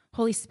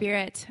Holy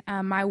Spirit,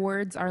 my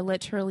words are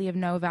literally of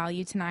no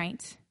value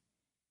tonight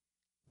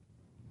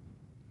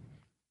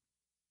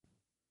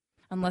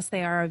unless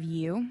they are of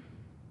you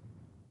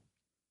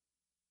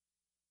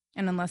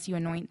and unless you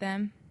anoint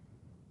them.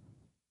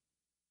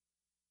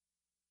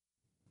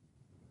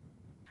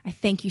 I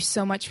thank you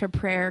so much for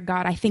prayer,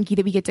 God. I thank you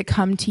that we get to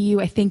come to you.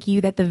 I thank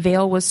you that the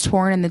veil was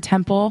torn in the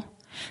temple,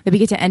 that we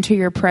get to enter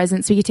your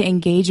presence. We get to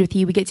engage with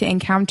you. We get to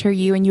encounter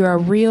you, and you're a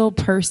real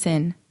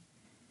person.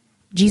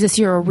 Jesus,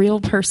 you're a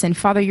real person.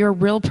 Father, you're a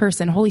real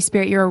person. Holy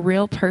Spirit, you're a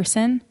real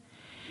person.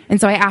 And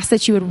so I ask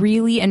that you would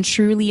really and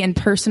truly and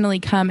personally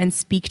come and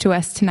speak to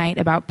us tonight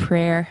about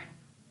prayer.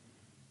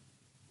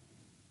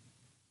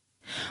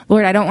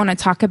 Lord, I don't want to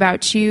talk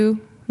about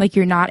you like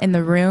you're not in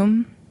the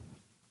room.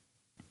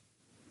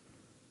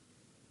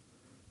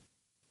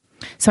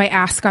 So I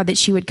ask, God,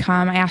 that you would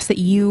come. I ask that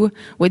you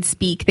would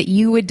speak, that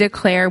you would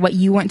declare what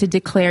you want to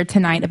declare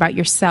tonight about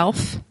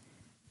yourself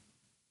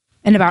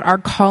and about our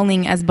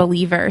calling as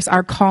believers,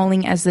 our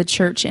calling as the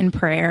church in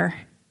prayer.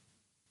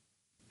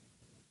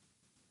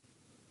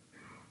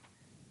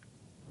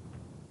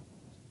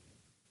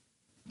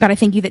 God, I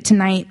thank you that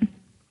tonight,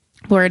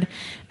 Lord,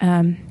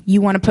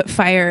 you want to put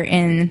fire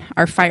in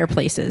our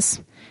fireplaces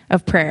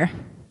of prayer.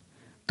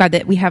 God,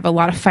 that we have a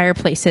lot of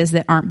fireplaces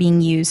that aren't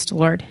being used,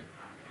 Lord.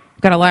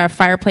 We've got a lot of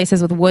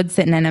fireplaces with wood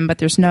sitting in them, but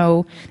there's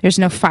no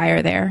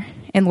fire there.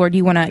 And Lord,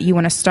 you want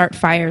to start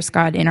fires,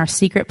 God, in our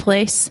secret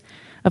place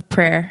of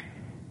prayer.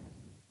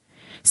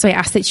 So I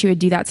ask that you would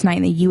do that tonight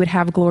and that you would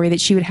have glory,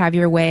 that you would have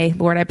your way.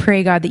 Lord, I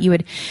pray, God, that you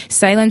would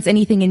silence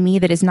anything in me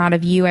that is not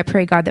of you. I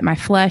pray, God, that my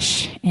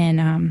flesh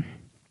and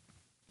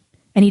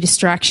any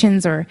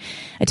distractions or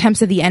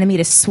attempts of the enemy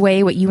to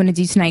sway what you want to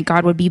do tonight,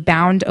 God, would be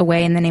bound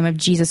away in the name of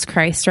Jesus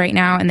Christ right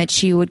now, and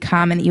that you would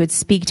come and that you would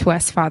speak to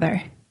us,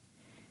 Father.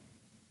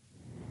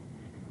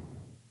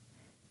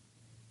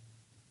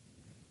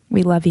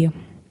 We love you.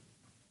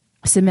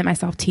 I submit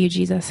myself to you,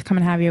 Jesus. Come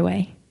and have your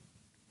way.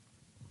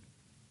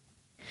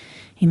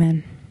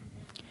 Amen.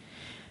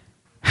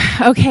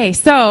 Okay,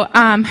 so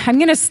I'm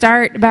going to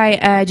start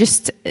by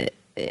just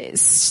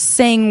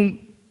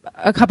saying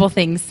a couple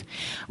things.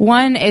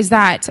 One is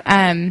that,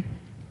 I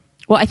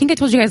think I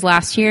told you guys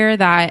last year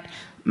that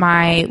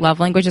my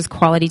love language is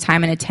quality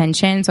time and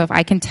attention. So if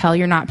I can tell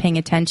you're not paying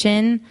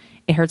attention,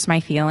 it hurts my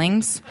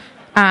feelings.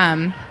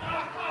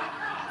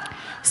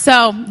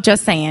 So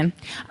just saying.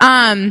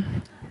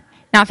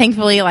 Now,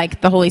 thankfully,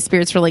 the Holy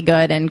Spirit's really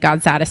good and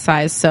God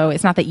satisfies. So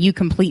it's not that you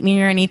complete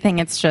me or anything.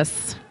 It's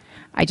just,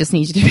 I just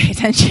need you to pay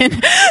attention.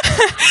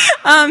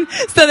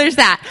 So there's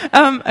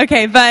that.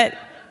 Okay. But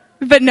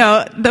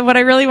no, what I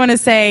really want to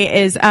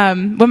say is,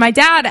 when my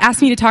dad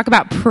asked me to talk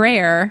about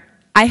prayer,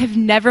 I have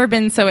never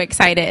been so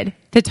excited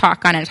to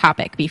talk on a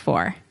topic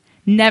before.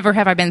 Never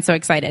have I been so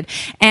excited.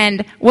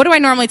 And what do I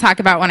normally talk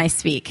about when I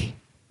speak?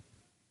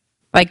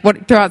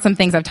 Throw out some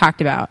things I've talked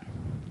about.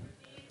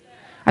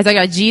 I talk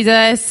about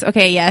Jesus.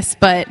 Okay, yes,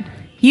 but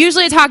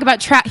usually I talk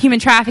about human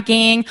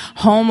trafficking,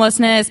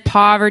 homelessness,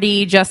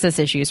 poverty, justice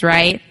issues,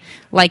 right?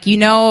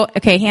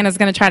 Okay, Hannah's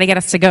going to try to get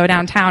us to go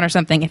downtown or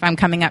something if I'm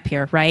coming up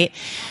here, right?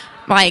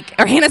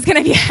 Or Hannah's going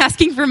to be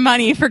asking for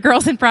money for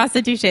girls in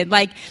prostitution,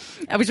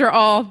 which are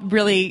all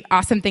really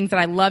awesome things that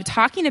I love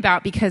talking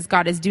about because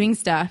God is doing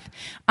stuff.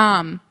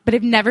 But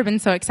I've never been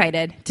so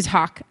excited to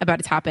talk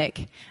about a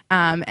topic.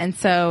 And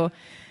so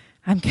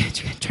I'm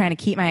trying to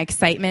keep my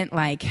excitement,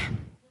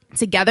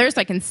 together so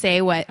I can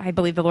say what I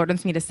believe the Lord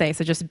wants me to say.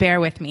 So just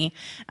bear with me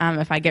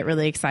if I get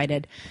really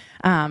excited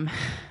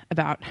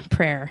about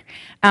prayer.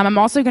 I'm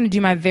also going to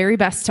do my very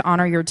best to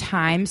honor your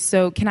time.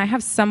 So can I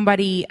have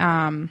somebody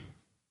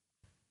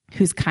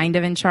who's kind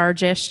of in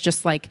charge-ish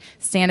just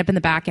stand up in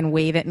the back and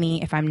wave at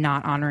me if I'm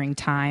not honoring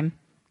time?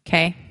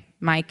 Okay?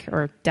 Mike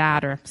or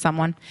Dad or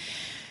someone.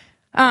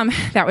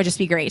 That would just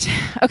be great.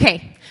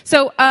 Okay.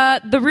 So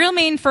the real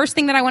main first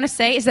thing that I want to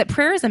say is that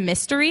prayer is a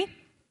mystery.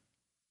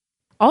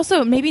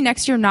 Also, maybe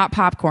next year, not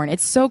popcorn.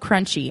 It's so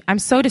crunchy. I'm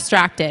so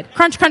distracted.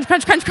 Crunch, crunch,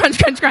 crunch, crunch, crunch,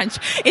 crunch,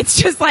 crunch. It's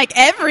just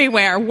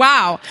everywhere.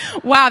 Wow,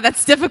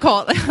 that's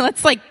difficult.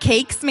 Let's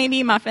cakes,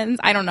 maybe muffins.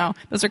 I don't know.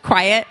 Those are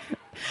quiet.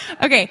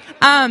 Okay.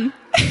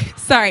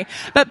 Sorry.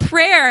 But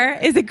prayer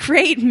is a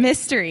great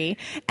mystery.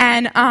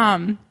 And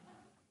I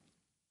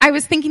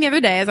was thinking the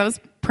other day as I was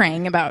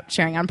praying about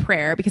sharing on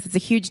prayer because it's a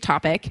huge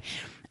topic.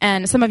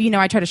 And some of you know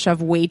I try to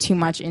shove way too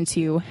much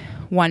into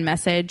one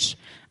message,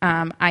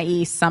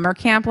 i.e. summer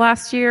camp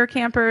last year,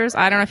 campers.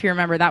 I don't know if you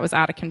remember, that was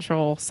out of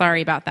control.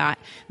 Sorry about that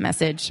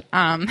message.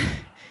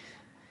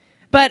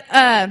 But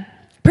prayer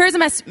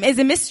is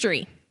a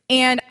mystery.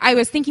 And I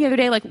was thinking the other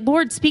day,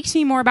 Lord, speak to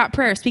me more about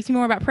prayer. Speak to me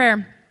more about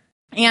prayer.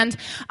 And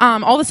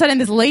all of a sudden,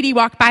 this lady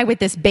walked by with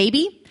this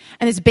baby,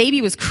 and this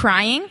baby was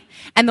crying.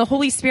 And the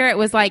Holy Spirit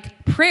was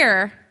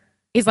prayer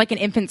is like an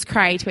infant's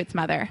cry to its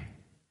mother.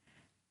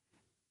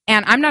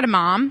 And I'm not a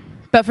mom,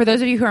 but for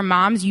those of you who are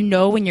moms, you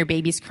know when your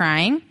baby's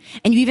crying,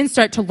 and you even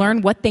start to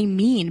learn what they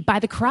mean by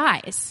the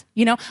cries.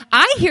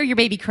 I hear your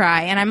baby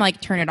cry, and I'm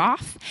turn it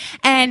off.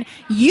 And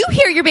you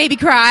hear your baby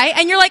cry,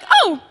 and you're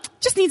oh,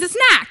 just needs a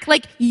snack.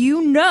 Like,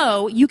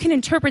 you can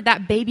interpret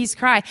that baby's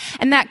cry.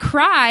 And that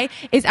cry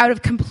is out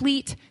of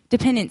complete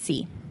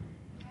dependency.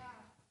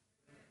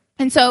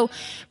 And so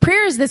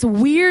prayer is this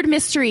weird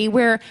mystery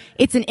where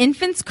it's an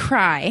infant's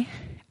cry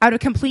out of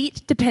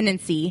complete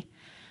dependency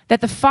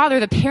that the Father,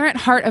 the parent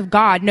heart of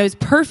God, knows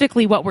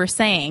perfectly what we're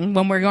saying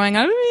when we're going,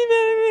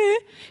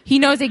 he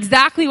knows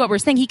exactly what we're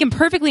saying. He can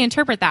perfectly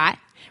interpret that,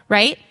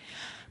 right?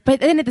 But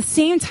then at the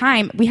same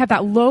time, we have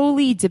that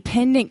lowly,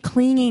 dependent,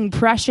 clinging,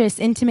 precious,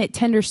 intimate,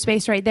 tender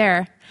space right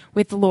there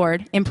with the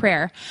Lord in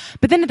prayer.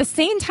 But then at the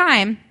same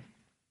time,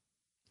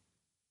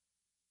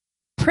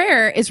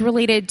 prayer is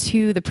related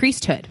to the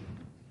priesthood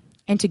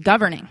and to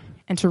governing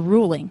and to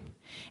ruling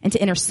and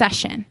to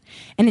intercession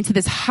and into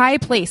this high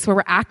place where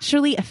we're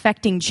actually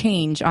affecting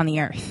change on the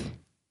earth.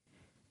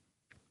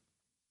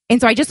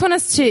 And so I just want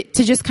us to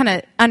just kind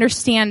of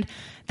understand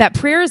that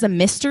prayer is a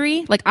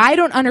mystery. Like, I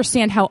don't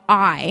understand how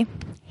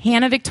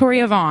Hannah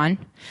Victoria Vaughn,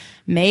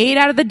 made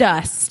out of the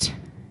dust,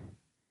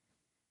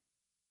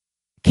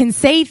 can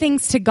say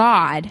things to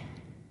God.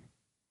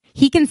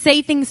 He can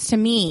say things to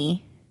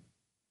me.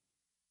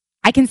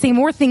 I can say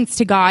more things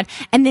to God,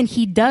 and then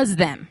he does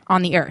them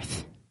on the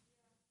earth.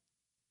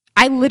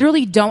 I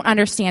literally don't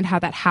understand how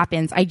that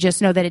happens. I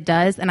just know that it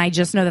does, and I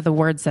just know that the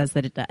word says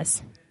that it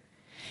does.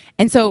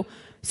 And so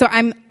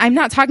I'm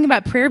not talking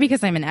about prayer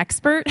because I'm an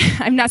expert.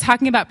 I'm not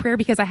talking about prayer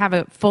because I have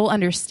a full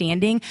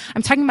understanding.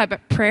 I'm talking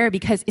about prayer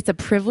because it's a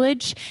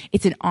privilege.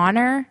 It's an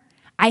honor.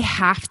 I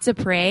have to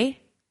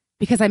pray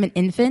because I'm an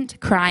infant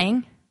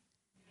crying,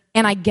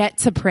 and I get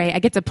to pray. I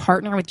get to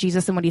partner with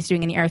Jesus in what he's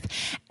doing in the earth,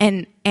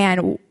 and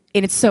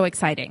it's so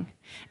exciting.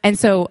 And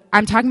so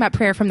I'm talking about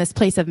prayer from this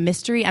place of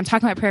mystery. I'm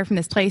talking about prayer from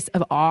this place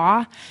of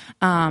awe.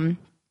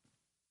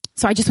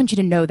 So I just want you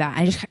to know that.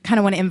 I just kind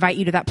of want to invite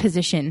you to that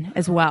position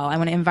as well. I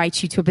want to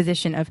invite you to a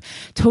position of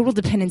total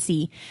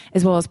dependency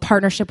as well as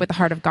partnership with the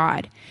heart of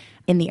God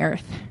in the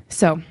earth.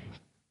 So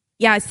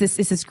yeah, it's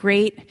this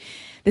great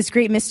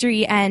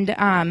mystery.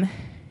 And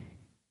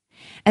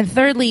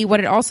thirdly, what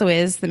it also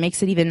is that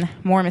makes it even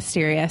more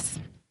mysterious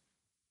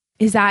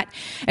is that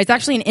it's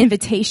actually an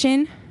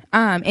invitation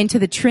into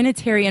the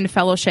Trinitarian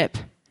fellowship,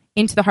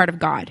 into the heart of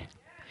God.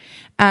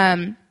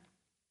 We're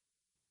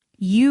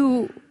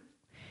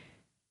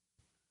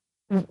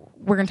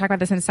going to talk about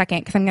this in a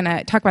second because I'm going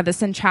to talk about the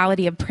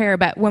centrality of prayer.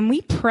 But when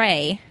we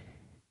pray,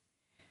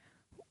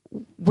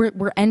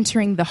 we're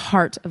entering the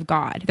heart of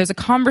God. There's a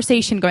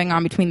conversation going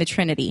on between the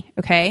Trinity,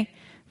 okay?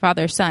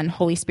 Father, Son,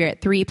 Holy Spirit,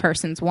 three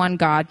persons, one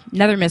God,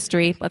 another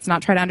mystery. Let's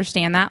not try to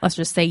understand that. Let's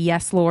just say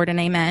yes, Lord, and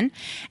amen.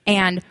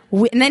 And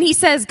then he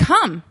says,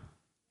 come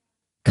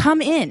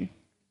in.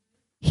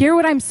 Hear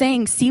what I'm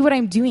saying. See what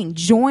I'm doing.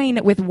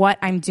 Join with what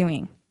I'm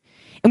doing.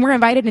 And we're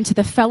invited into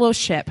the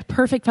fellowship,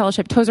 perfect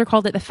fellowship. Tozer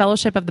called it the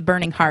fellowship of the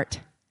burning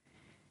heart.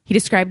 He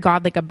described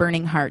God like a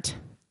burning heart.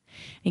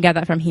 You got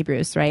that from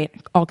Hebrews, right?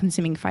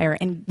 All-consuming fire.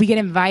 And we get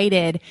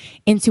invited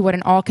into what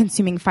an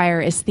all-consuming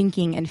fire is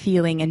thinking and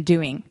feeling and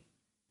doing.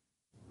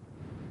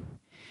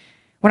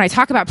 When I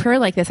talk about prayer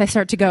like this, I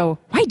start to go,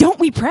 why don't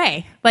we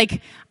pray?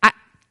 Like,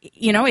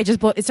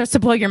 it starts to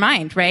blow your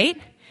mind, right?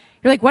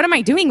 You're like, what am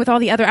I doing with all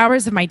the other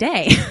hours of my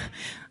day?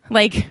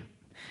 Like,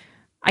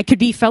 I could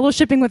be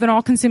fellowshipping with an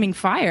all-consuming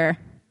fire.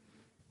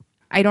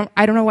 I don't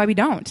know why we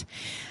don't.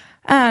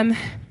 And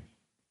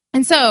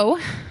so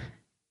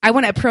I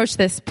want to approach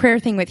this prayer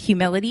thing with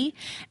humility,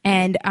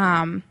 and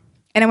I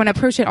want to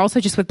approach it also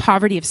just with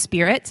poverty of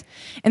spirit,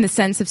 in the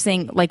sense of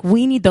saying, like,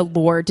 we need the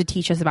Lord to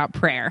teach us about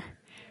prayer.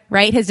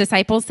 Right? His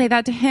disciples say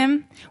that to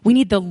him. We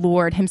need the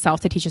Lord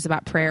himself to teach us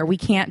about prayer. We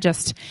can't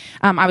just,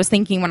 I was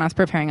thinking when I was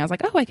preparing, I was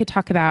like, I could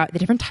talk about the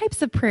different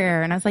types of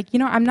prayer. And I was like,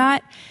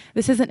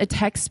 this isn't a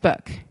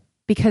textbook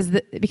because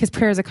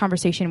prayer is a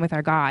conversation with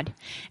our God.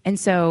 And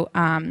so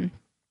I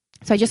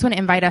just want to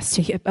invite us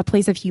to a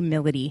place of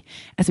humility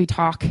as we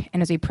talk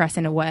and as we press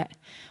into what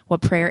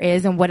prayer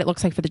is and what it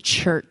looks like for the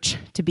church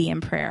to be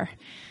in prayer.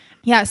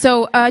 Yeah.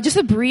 So, just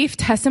a brief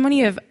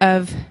testimony of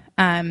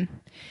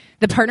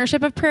the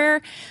partnership of prayer.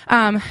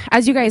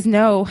 As you guys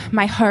know,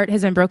 my heart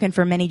has been broken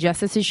for many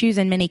justice issues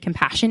and many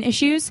compassion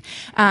issues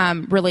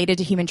related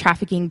to human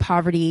trafficking,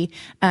 poverty,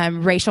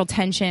 racial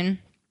tension,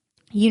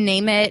 you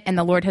name it. And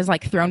the Lord has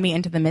thrown me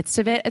into the midst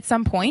of it at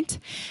some point.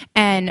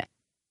 And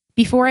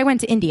before I went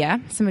to India,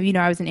 some of you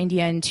know I was in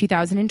India in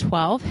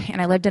 2012,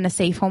 and I lived in a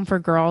safe home for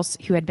girls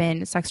who had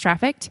been sex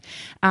trafficked.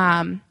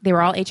 They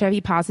were all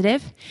HIV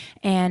positive.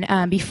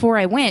 And before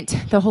I went,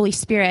 the Holy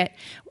Spirit,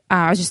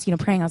 I was just,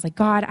 praying. I was like,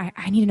 God,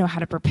 I need to know how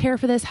to prepare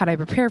for this. How do I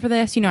prepare for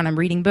this? And I'm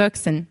reading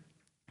books and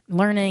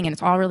learning, and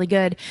it's all really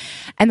good.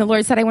 And the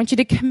Lord said, I want you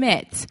to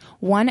commit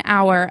 1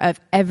 hour of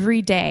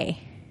every day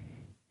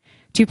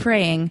to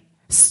praying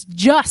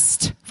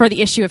just for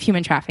the issue of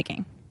human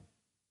trafficking.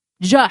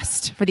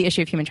 just for the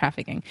issue of human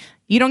trafficking.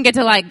 You don't get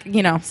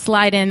to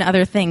slide in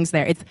other things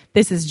there.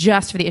 This is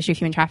just for the issue of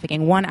human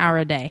trafficking, 1 hour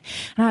a day.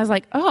 And I was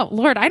like, oh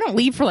Lord, I don't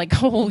leave for like a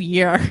whole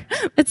year.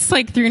 It's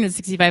like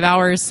 365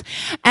 hours.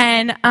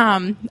 And,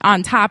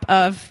 on top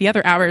of the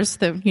other hours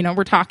that,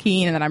 we're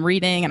talking and that I'm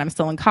reading and I'm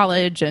still in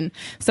college and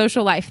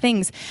social life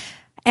things.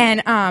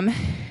 And,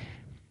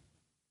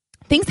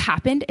 things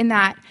happened in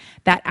that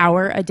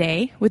hour a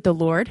day with the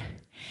Lord.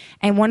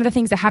 And one of the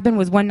things that happened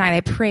was one night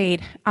I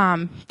prayed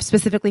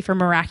specifically for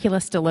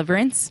miraculous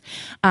deliverance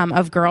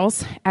of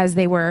girls as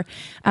they were,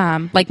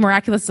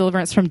 miraculous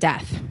deliverance from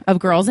death of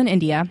girls in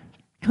India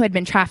who had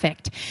been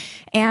trafficked.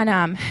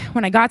 And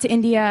when I got to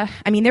India,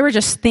 there were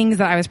just things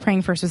that I was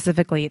praying for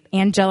specifically.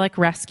 Angelic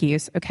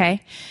rescues,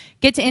 okay?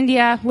 Get to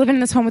India, living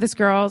in this home with the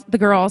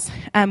girls.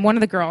 One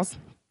of the girls,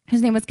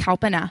 his name was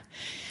Kalpana,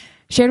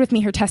 shared with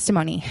me her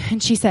testimony.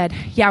 And she said,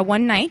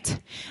 one night,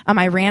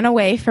 I ran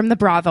away from the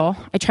brothel.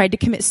 I tried to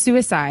commit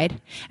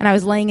suicide, and I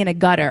was laying in a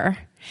gutter.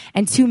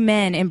 And 2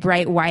 men in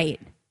bright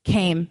white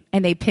came,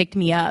 and they picked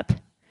me up.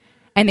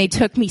 And they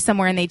took me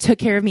somewhere, and they took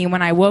care of me. And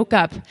when I woke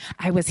up,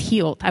 I was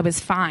healed. I was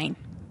fine.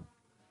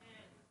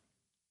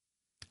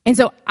 And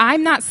so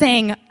I'm not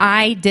saying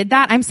I did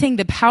that. I'm saying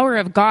the power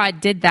of God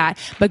did that.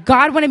 But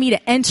God wanted me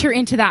to enter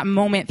into that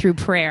moment through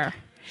prayer.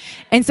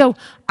 And so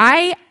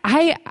I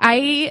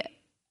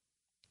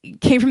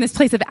came from this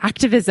place of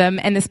activism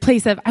and this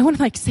place of, I want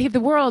to save the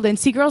world and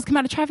see girls come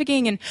out of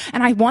trafficking and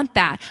I want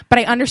that. But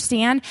I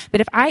understand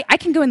that if I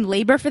can go and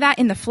labor for that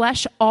in the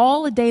flesh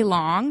all day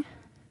long,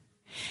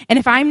 and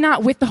if I'm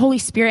not with the Holy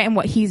Spirit and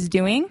what He's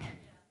doing,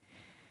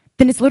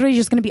 then it's literally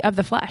just going to be of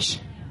the flesh.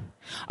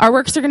 Our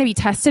works are going to be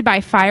tested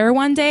by fire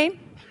one day,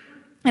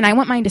 and I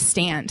want mine to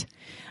stand.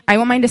 I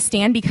want mine to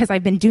stand because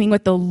I've been doing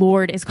what the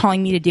Lord is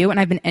calling me to do, and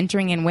I've been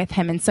entering in with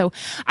Him. And so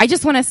I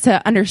just want us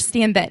to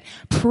understand that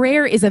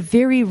prayer is a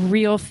very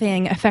real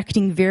thing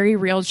affecting very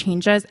real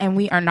changes, and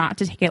we are not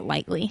to take it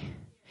lightly.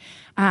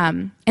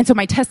 And so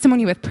my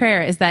testimony with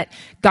prayer is that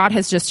God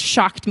has just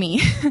shocked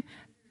me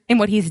in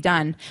what He's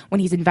done when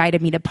He's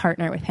invited me to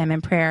partner with Him in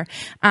prayer.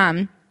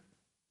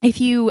 If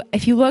you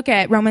look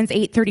at Romans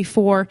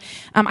 8:34,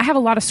 I have a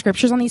lot of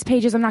scriptures on these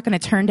pages. I'm not going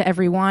to turn to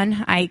every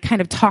one. I kind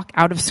of talk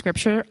out of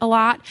scripture a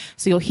lot,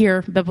 so you'll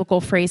hear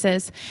biblical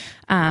phrases.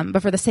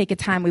 But for the sake of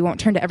time, we won't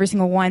turn to every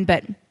single one.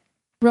 But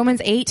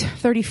Romans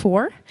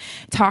 8:34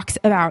 talks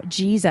about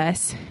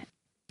Jesus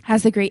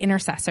as the great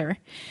intercessor.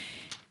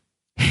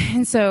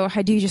 And so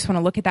I do just want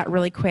to look at that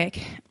really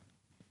quick.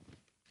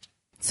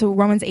 So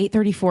Romans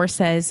 8:34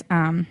 says,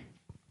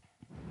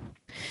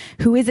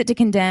 who is it to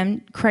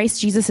condemn?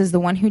 Christ Jesus is the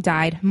one who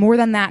died. More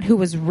than that, who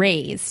was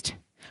raised,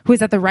 who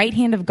is at the right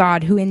hand of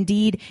God, who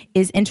indeed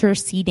is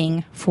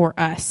interceding for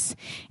us.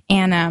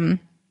 And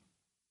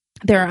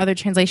there are other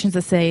translations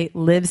that say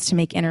lives to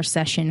make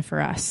intercession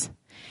for us.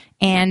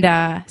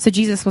 And so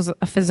Jesus was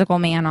a physical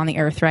man on the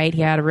earth, right?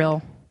 He had a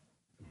real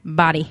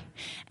body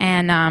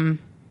and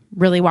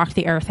really walked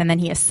the earth. And then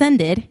He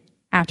ascended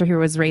after He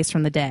was raised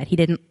from the dead. He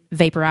didn't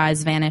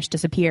vaporize, vanish,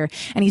 disappear.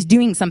 And He's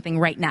doing something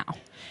right now.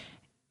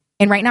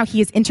 And right now, He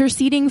is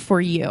interceding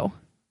for you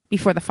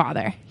before the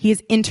Father. He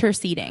is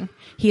interceding.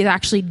 He is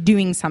actually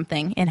doing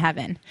something in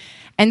heaven.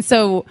 And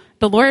so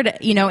the Lord,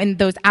 in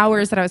those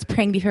hours that I was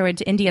praying before I went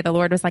to India, the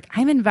Lord was like,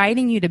 I'm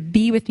inviting you to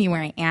be with me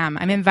where I am.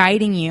 I'm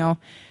inviting you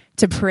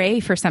to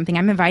pray for something.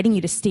 I'm inviting you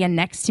to stand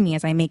next to me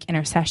as I make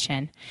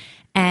intercession.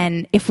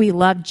 And if we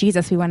love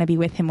Jesus, we want to be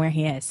with Him where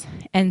He is.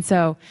 And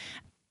so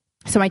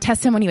my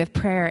testimony with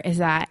prayer is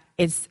that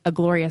it's a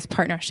glorious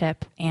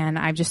partnership. And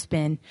I've just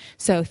been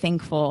so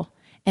thankful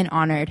and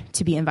honored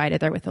to be invited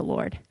there with the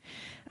Lord.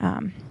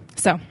 But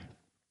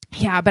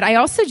I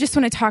also just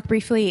want to talk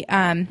briefly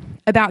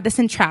about the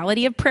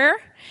centrality of prayer.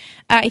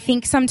 I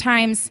think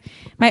sometimes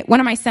one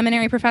of my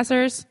seminary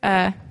professors,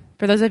 for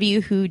those of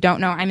you who don't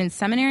know, I'm in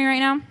seminary right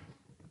now,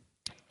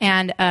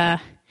 and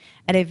at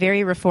a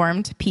very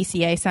reformed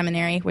PCA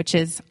seminary, which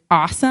is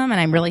awesome,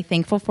 and I'm really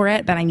thankful for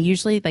it, but I'm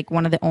usually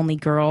one of the only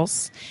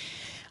girls,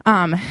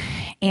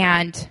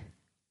 and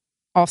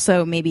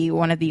also maybe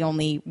one of the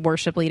only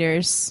worship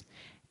leaders.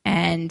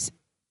 And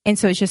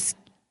so it's just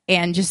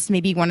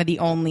maybe one of the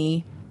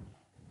only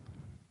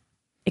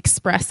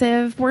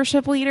expressive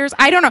worship leaders.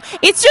 I don't know.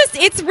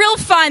 It's real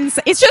fun.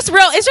 It's just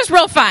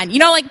real fun.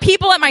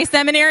 People at my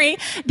seminary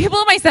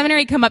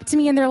come up to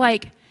me and they're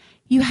like,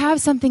 you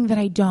have something that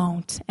I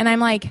don't. And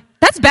I'm like,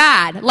 that's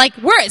bad.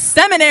 We're at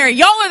seminary.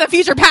 Y'all are the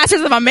future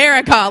pastors of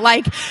America.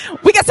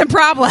 We got some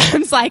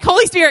problems.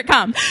 Holy Spirit,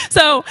 come.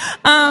 So,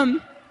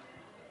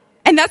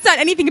 and that's not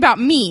anything about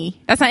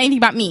me.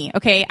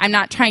 Okay. I'm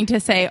not trying to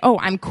say, oh,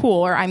 I'm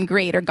cool or I'm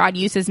great or God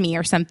uses me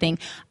or something.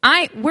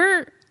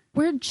 We're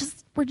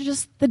just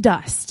the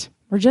dust.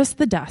 We're just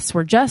the dust.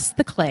 We're just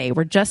the clay.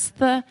 We're just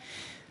the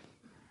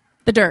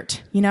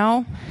dirt,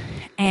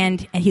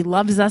 and He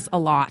loves us a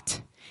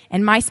lot.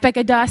 And my speck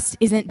of dust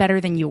isn't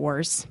better than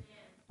yours,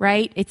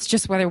 right? It's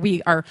just whether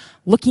we are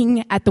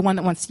looking at the one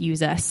that wants to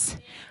use us,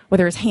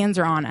 whether His hands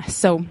are on us.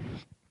 So,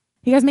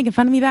 you guys making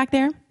fun of me back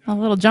there? A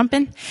little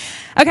jumping?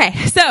 Okay,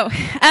 so,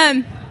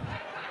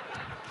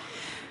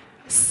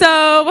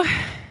 So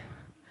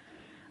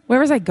where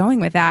was I going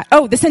with that?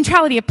 Oh, the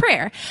centrality of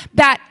prayer.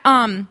 That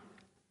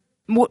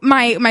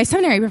my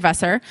seminary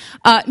professor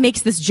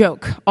makes this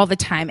joke all the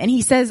time, and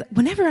he says,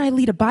 whenever I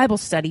lead a Bible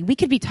study, we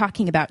could be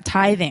talking about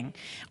tithing,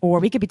 or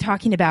we could be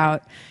talking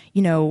about,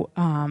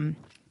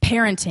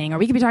 parenting, or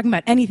we could be talking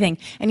about anything.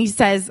 And he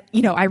says,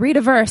 I read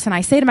a verse and I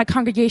say to my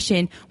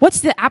congregation,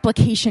 what's the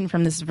application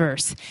from this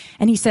verse?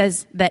 And he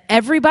says that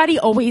everybody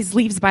always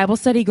leaves Bible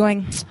study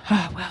going,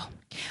 oh, well,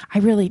 I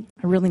really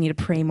need to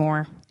pray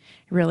more.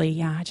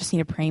 I just need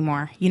to pray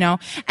more,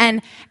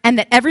 and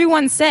that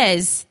everyone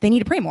says they need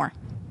to pray more.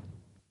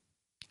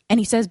 And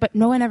he says, but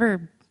no one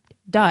ever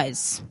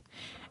does.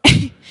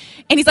 And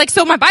he's like,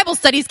 so my Bible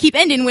studies keep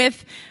ending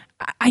with,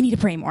 I need to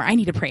pray more. I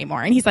need to pray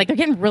more. And he's like, they're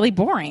getting really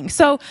boring.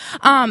 So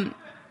I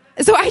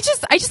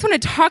just want to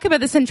talk about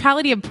the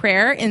centrality of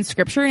prayer in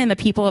Scripture and in the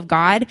people of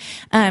God,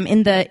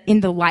 in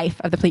the life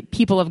of the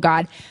people of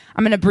God.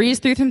 I'm going to breeze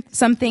through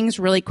some things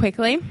really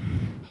quickly.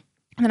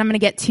 And then I'm going to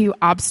get to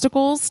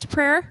obstacles to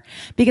prayer,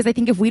 because I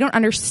think if we don't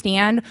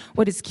understand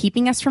what is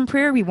keeping us from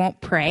prayer, we won't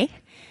pray.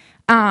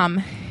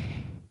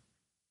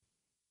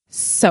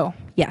 So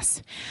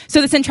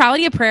the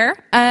centrality of prayer,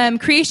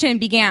 creation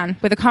began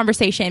with a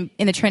conversation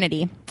in the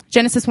Trinity.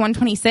 Genesis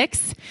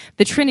 1:26,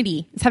 the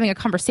Trinity is having a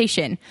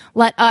conversation.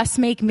 Let us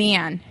make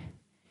man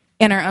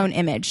in our own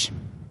image.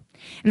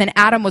 And then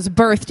Adam was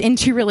birthed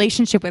into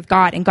relationship with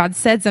God, and God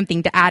said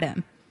something to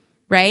Adam,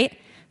 right?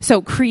 So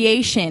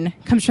creation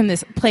comes from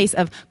this place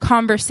of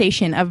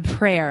conversation, of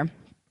prayer.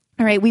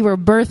 All right, we were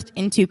birthed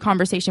into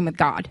conversation with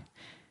God.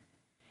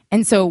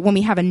 And so when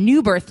we have a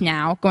new birth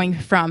now, going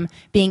from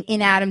being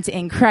in Adam to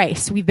in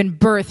Christ, we've been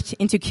birthed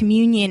into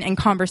communion and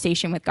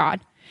conversation with God.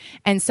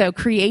 And so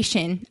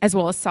creation, as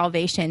well as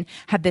salvation,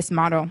 had this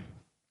model.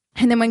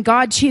 And then when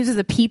God chooses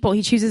a people,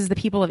 he chooses the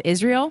people of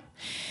Israel.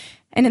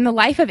 And in the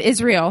life of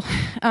Israel,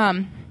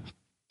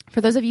 for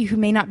those of you who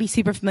may not be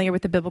super familiar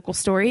with the biblical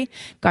story,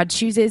 God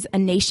chooses a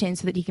nation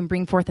so that he can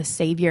bring forth a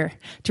savior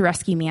to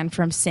rescue man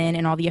from sin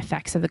and all the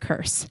effects of the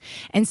curse.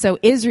 And so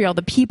Israel,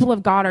 the people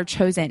of God, are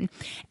chosen.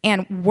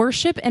 And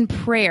worship and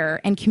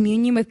prayer and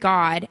communion with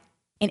God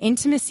and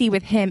intimacy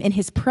with him in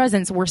his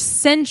presence were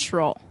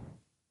central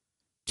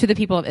to the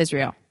people of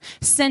Israel.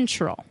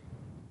 Central.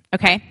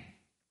 Okay?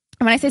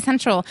 And when I say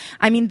central,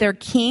 I mean their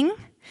king.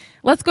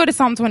 Let's go to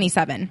Psalm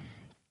 27.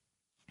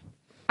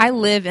 I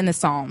live in the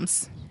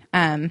Psalms.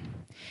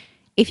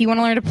 If you want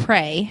to learn to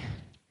pray,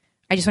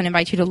 I just want to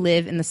invite you to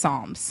live in the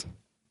Psalms.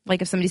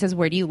 Like if somebody says,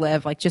 where do you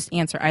live? Like just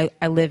answer,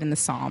 I live in the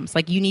Psalms.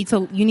 Like you need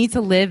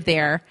to live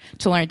there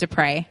to learn to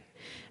pray.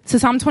 So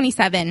Psalm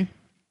 27,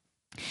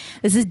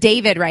 this is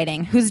David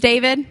writing. Who's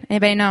David?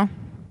 Anybody know?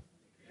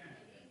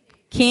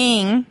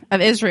 King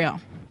of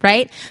Israel,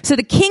 right? So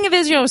the king of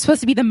Israel was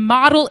supposed to be the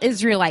model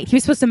Israelite. He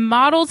was supposed to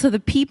model to the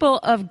people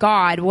of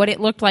God what it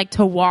looked like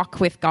to walk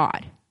with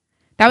God.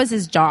 That was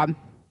his job.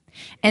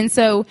 And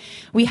so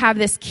we have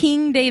this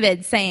King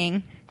David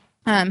saying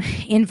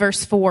in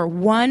verse 4,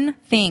 one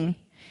thing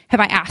have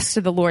I asked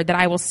of the Lord that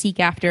I will seek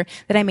after,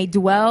 that I may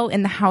dwell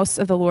in the house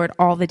of the Lord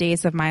all the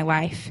days of my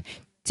life,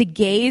 to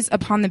gaze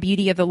upon the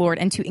beauty of the Lord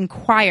and to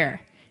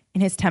inquire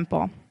in his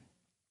temple.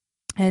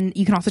 And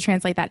you can also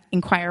translate that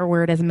inquire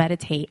word as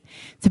meditate,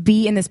 to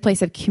be in this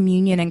place of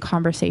communion and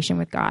conversation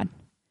with God.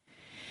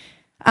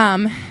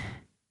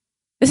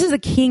 This is a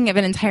king of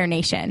an entire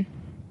nation.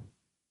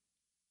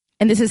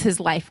 And this is his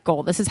life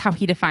goal. This is how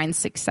he defines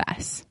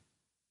success.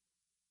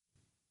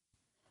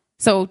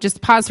 So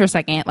just pause for a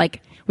second.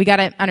 Like, we got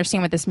to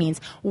understand what this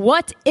means.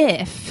 What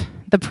if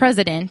the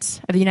president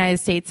of the United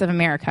States of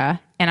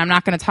America, and I'm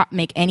not going to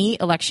make any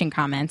election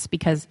comments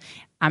because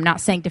I'm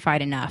not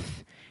sanctified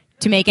enough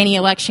to make any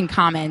election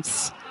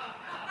comments.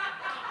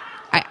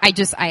 I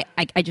just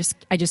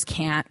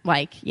can't.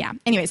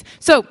 Anyways,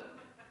 so,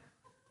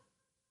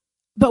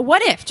 but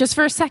what if, just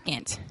for a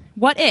second,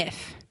 what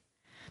if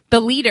the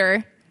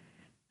leader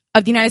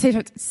of the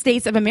United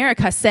States of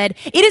America said,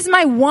 it is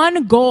my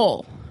one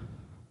goal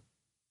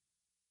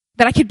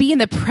that I could be in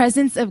the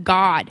presence of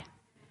God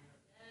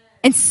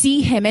and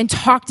see him and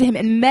talk to him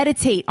and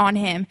meditate on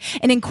him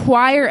and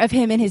inquire of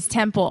him in his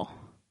temple.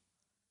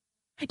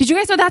 Did you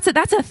guys know that's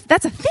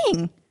a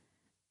thing?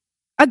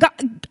 A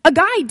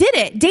guy did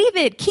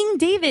it. King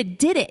David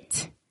did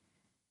it.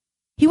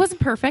 He wasn't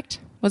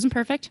perfect.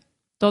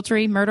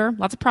 Adultery, murder,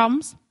 lots of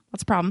problems.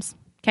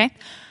 Okay?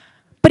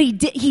 But he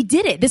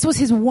did it. This was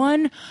his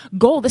one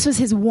goal. This was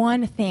his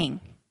one thing.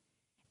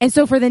 And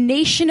so for the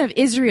nation of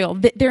Israel,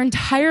 their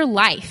entire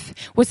life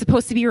was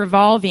supposed to be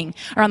revolving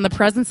around the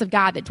presence of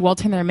God that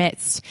dwelt in their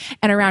midst,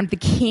 and around the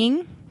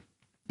king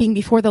being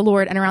before the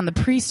Lord, and around the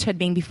priesthood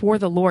being before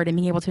the Lord and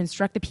being able to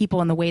instruct the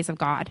people in the ways of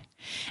God.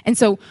 And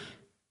so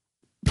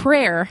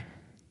prayer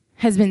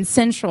has been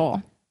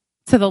central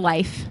to the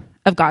life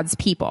of God's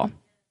people.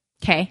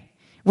 Okay?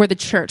 We're the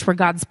church. We're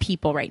God's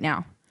people right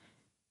now.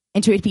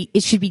 And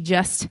it should be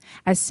just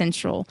as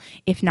central,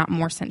 if not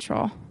more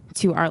central,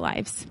 to our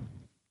lives.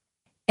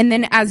 And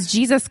then as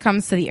Jesus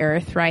comes to the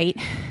earth, right,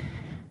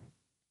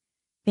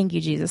 Thank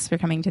you, Jesus, for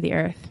coming to the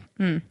earth.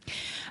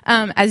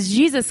 As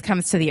Jesus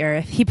comes to the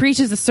earth, he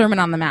preaches the Sermon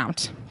on the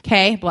Mount.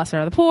 Okay, blessed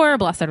are the poor,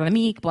 blessed are the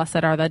meek,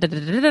 blessed are the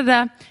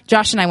da-da-da-da-da.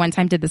 Josh and I one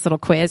time did this little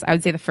quiz. I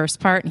would say the first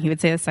part, and he would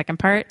say the second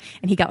part,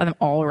 and he got them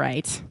all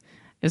right.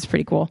 It was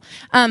pretty cool.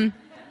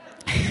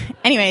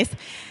 Anyways,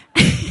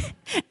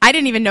 I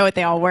didn't even know what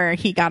they all were.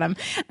 He got them.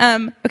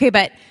 Okay,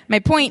 but my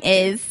point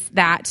is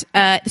that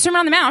the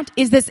Sermon on the Mount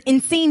is this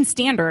insane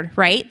standard,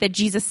 right, that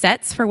Jesus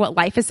sets for what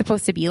life is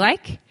supposed to be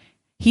like.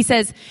 He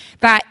says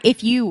that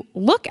if you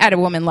look at a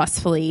woman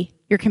lustfully,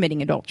 you're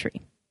committing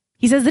adultery.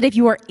 He says that if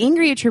you are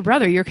angry at your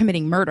brother, you're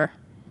committing murder.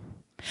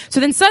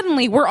 So then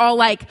suddenly we're all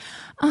like,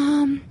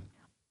 we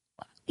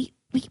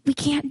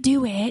can't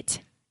do it.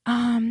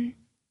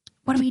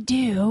 What do we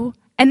do?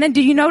 And then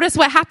do you notice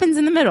what happens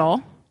in the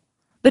middle?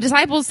 The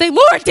disciples say,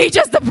 Lord, teach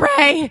us to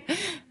pray.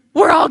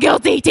 We're all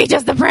guilty. Teach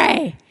us to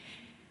pray.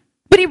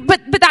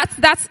 But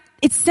that's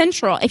it's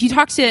central. If you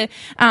talk to,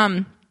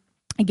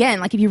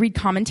 again, like if you read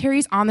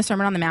commentaries on the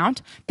Sermon on the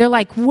Mount, they're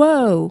like,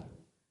 whoa,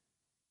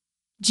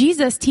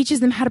 Jesus teaches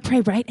them how to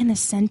pray right in the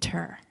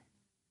center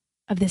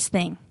of this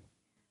thing,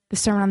 the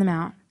Sermon on the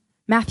Mount.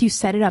 Matthew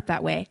set it up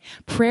that way.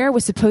 Prayer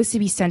was supposed to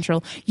be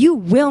central. You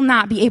will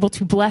not be able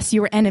to bless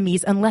your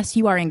enemies unless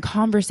you are in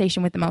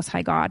conversation with the Most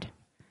High God.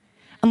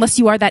 Unless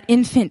you are that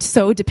infant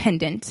so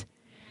dependent.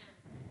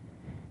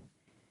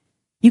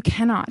 You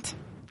cannot.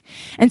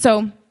 And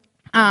so,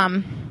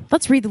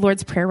 let's read the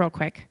Lord's Prayer real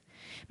quick.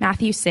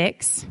 Matthew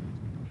 6.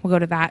 We'll go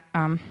to that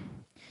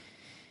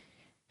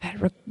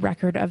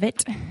record of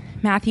it.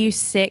 Matthew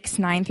 6,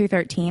 9 through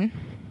 13.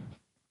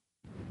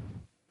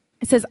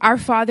 It says, Our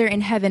Father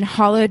in heaven,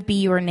 hallowed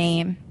be your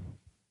name.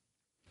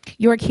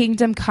 Your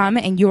kingdom come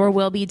and your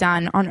will be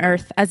done on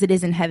earth as it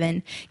is in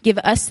heaven. Give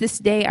us this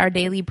day our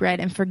daily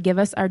bread and forgive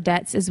us our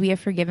debts as we have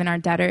forgiven our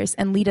debtors.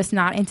 And lead us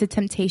not into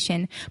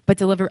temptation, but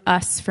deliver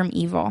us from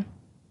evil.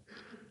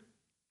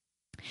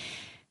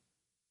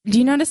 Do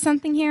you notice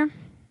something here?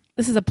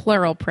 This is a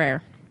plural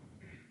prayer.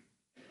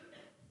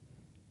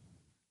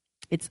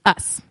 It's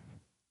us.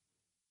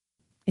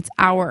 It's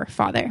our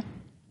Father.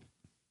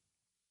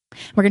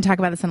 We're going to talk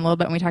about this in a little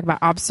bit when we talk about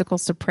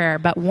obstacles to prayer.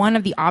 But one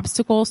of the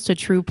obstacles to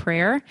true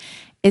prayer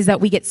is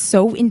that we get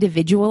so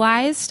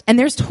individualized, and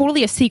there's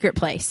totally a secret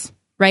place,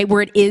 right,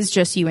 where it is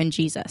just you and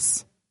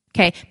Jesus.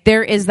 Okay,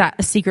 there is a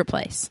secret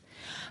place.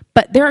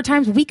 But there are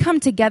times we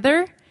come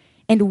together,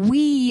 and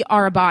we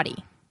are a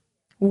body.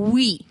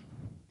 We.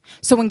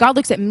 So when God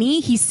looks at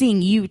me, he's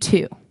seeing you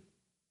too.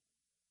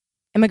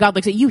 And when God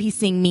looks at you, he's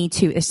seeing me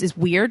too. This is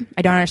weird.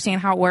 I don't understand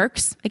how it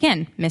works.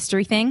 Again,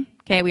 mystery thing.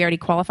 Okay, we already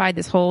qualified.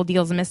 This whole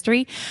deal is a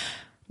mystery.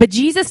 But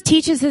Jesus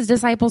teaches his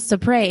disciples to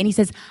pray, and he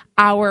says,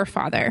 Our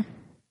Father,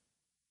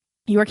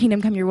 your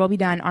kingdom come, your will be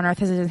done on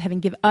earth as it is in heaven.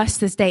 Give us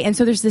this day. And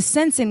so there's this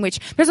sense in which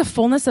there's a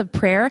fullness of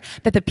prayer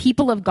that the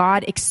people of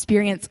God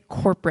experience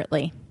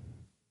corporately.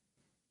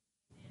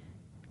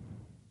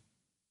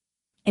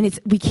 And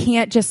we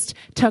can't just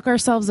tuck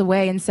ourselves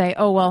away and say,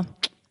 oh, well,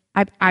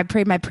 I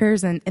prayed my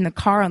prayers in the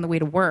car on the way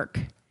to work.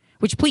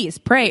 Which, please,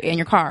 pray in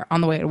your car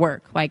on the way to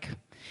work. Like,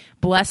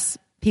 bless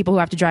people who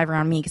have to drive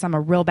around me because I'm a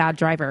real bad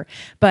driver.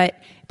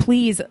 But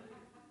please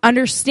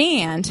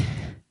understand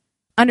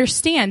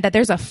that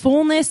there's a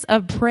fullness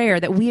of prayer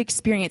that we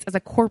experience as a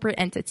corporate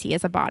entity,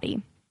 as a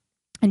body.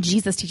 And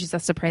Jesus teaches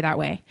us to pray that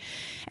way.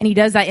 And he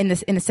does that in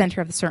the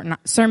center of the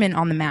Sermon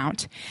on the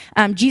Mount.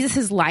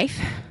 Jesus' life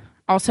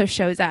also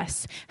shows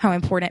us how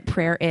important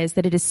prayer is,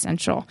 that it is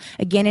central.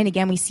 Again and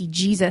again, we see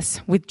Jesus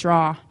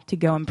withdraw to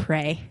go and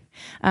pray.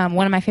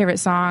 One of my favorite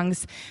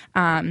songs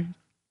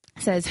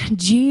says,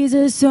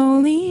 Jesus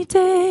only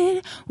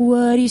did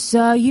what he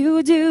saw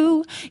you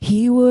do.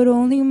 He would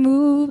only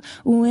move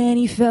when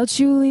he felt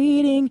you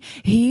leading.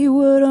 He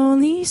would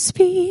only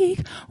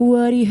speak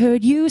what he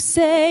heard you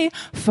say,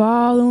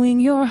 following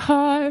your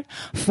heart,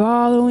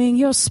 following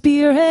your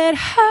spirit.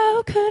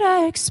 How could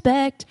I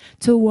expect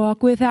to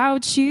walk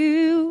without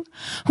you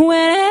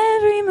when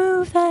every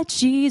move that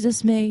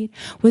Jesus made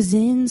was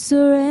in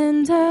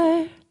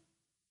surrender?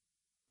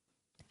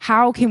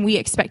 How can we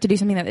expect to do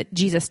something that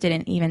Jesus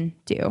didn't even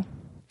do?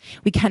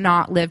 We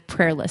cannot live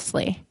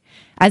prayerlessly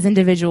as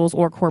individuals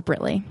or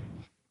corporately.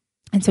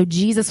 And so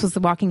Jesus was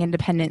walking in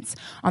dependence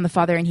on the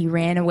Father, and he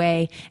ran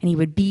away, and he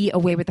would be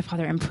away with the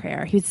Father in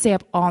prayer. He would stay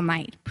up all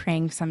night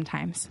praying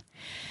sometimes.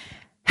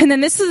 And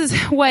then this is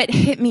what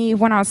hit me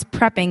when I was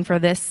prepping for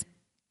this,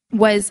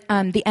 was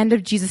the end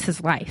of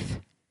Jesus'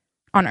 life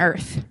on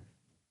earth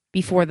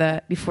before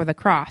the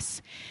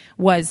cross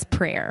was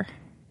prayer.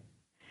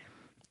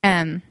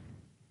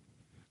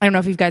 I don't know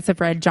if you guys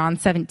have read John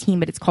 17,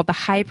 but it's called the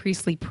high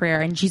priestly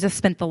prayer. And Jesus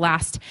spent the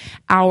last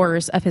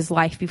hours of his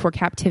life before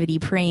captivity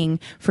praying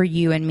for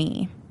you and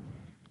me.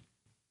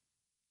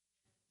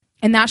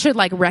 And that should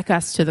wreck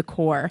us to the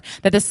core,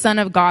 that the Son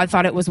of God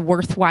thought it was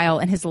worthwhile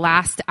in his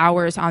last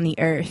hours on the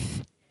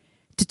earth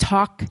to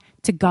talk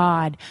to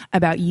God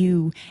about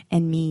you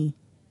and me.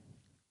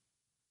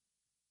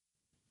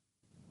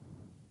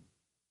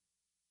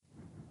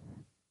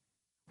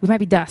 We might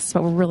be dust,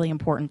 but we're really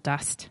important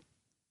dust.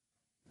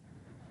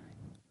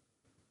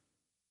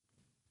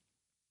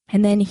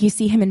 And then you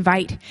see him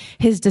invite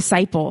his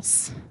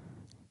disciples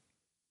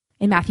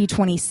in Matthew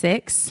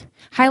 26.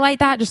 Highlight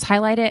that, just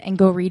highlight it and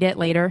go read it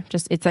later.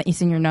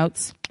 It's in your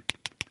notes.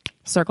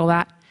 Circle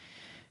that.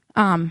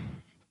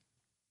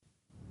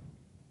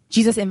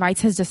 Jesus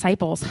invites his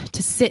disciples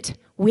to sit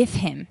with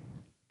him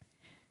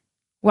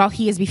while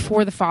he is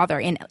before the Father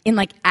in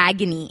like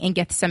agony in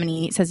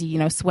Gethsemane. It says,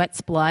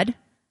 sweats blood.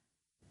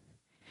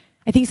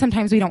 I think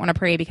sometimes we don't want to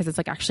pray because it's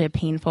like actually a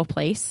painful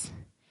place.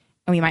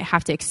 And we might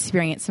have to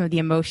experience some of the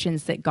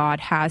emotions that God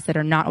has that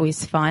are not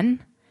always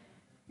fun.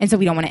 And so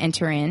we don't want to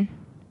enter in.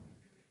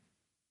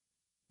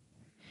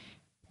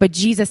 But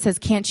Jesus says,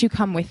 can't you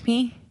come with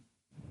me?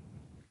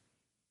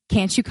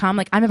 Can't you come?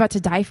 Like, I'm about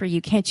to die for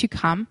you. Can't you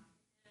come?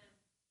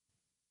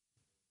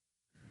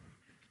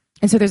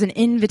 And so there's an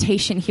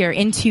invitation here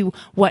into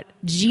what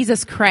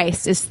Jesus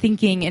Christ is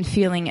thinking and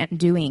feeling and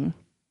doing.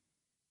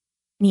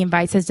 And he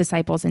invites his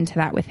disciples into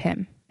that with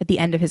him at the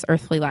end of his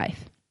earthly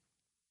life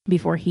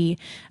before he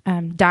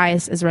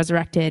dies, is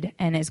resurrected,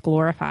 and is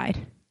glorified.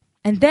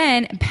 And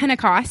then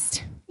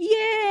Pentecost,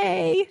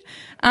 yay!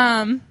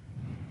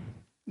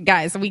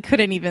 Guys, we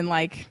couldn't even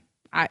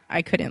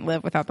I couldn't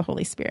live without the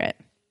Holy Spirit.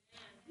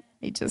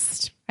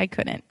 I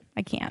couldn't.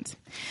 I can't.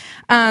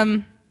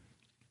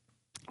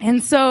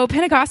 And so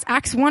Pentecost,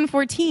 Acts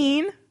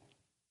 1:14.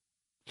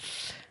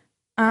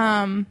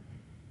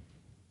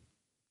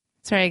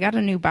 Sorry, I got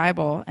a new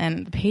Bible,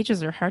 and the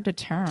pages are hard to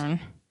turn.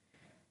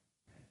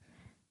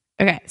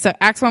 Okay, so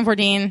Acts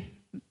 1:14,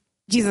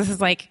 Jesus is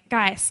like,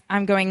 guys,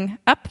 I'm going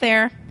up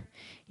there.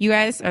 You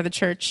guys are the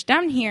church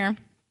down here.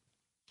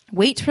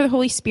 Wait for the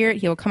Holy Spirit.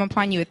 He will come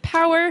upon you with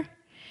power.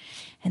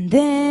 And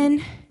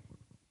then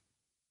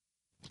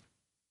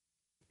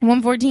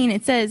 1:14,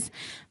 it says,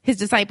 his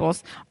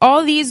disciples,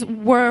 all these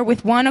were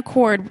with one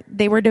accord.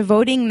 They were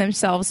devoting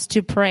themselves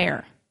to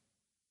prayer.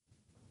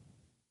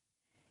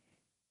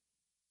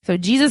 So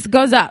Jesus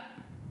goes up,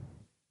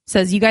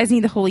 says, you guys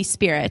need the Holy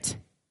Spirit.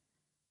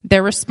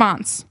 Their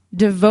response,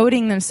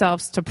 devoting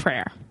themselves to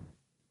prayer.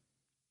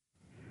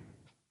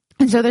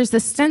 And so there's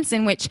this sense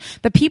in which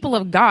the people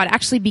of God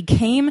actually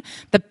became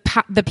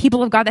the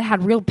people of God that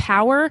had real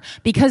power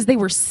because they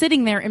were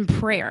sitting there in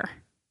prayer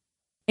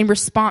in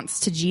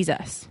response to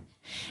Jesus.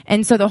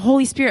 And so the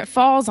Holy Spirit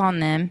falls on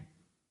them.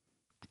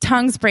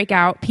 Tongues break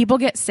out. People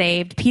get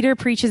saved. Peter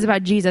preaches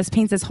about Jesus,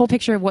 paints this whole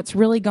picture of what's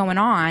really going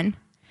on.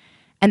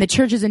 And the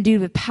church is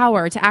endued with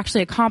power to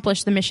actually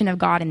accomplish the mission of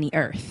God in the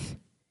earth.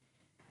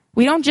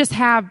 We don't just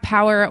have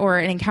power or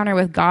an encounter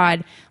with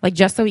God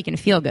just so we can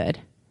feel good.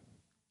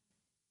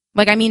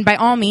 By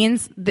all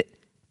means,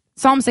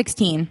 Psalm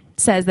 16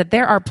 says that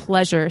there are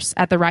pleasures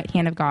at the right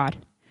hand of God.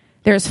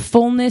 There is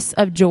fullness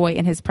of joy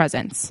in his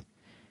presence.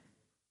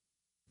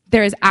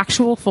 There is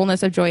actual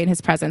fullness of joy in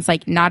his presence.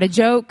 Not a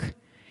joke.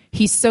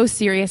 He's so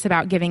serious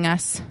about giving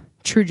us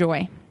true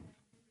joy.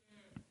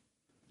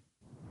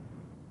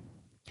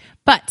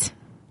 But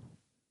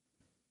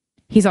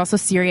he's also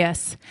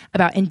serious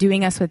about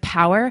enduing us with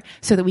power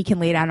so that we can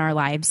lay down our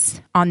lives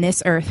on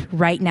this earth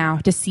right now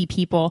to see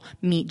people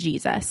meet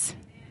Jesus.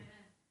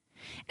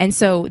 And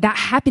so that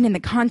happened in the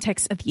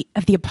context of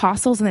the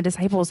apostles and the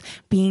disciples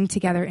being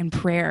together in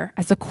prayer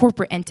as a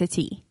corporate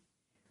entity.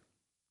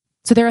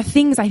 So there are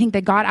things I think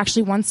that God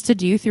actually wants to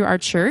do through our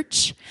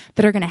church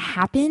that are going to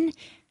happen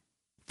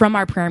from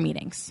our prayer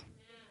meetings.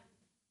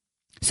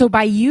 So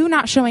by you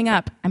not showing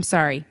up, I'm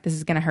sorry, this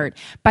is going to hurt.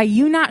 By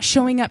you not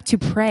showing up to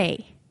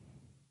pray,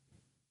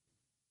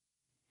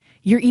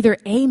 you're either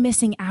A,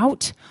 missing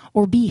out,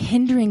 or B,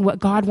 hindering what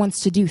God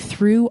wants to do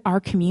through our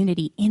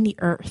community in the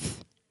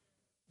earth.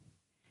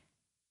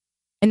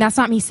 And that's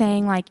not me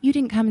saying you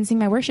didn't come and sing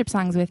my worship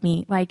songs with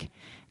me.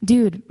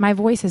 Dude, my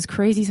voice is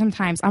crazy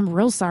sometimes. I'm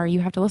real sorry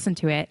you have to listen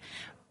to it.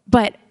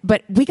 But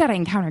we got to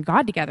encounter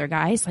God together,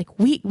 guys.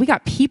 We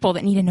got people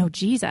that need to know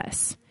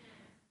Jesus.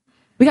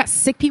 We got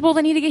sick people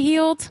that need to get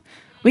healed.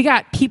 We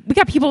got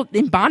people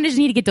in bondage that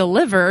need to get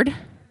delivered.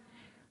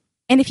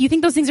 And if you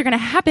think those things are going to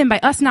happen by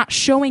us not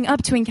showing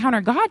up to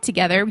encounter God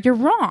together, you're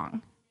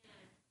wrong.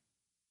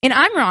 And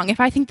I'm wrong if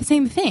I think the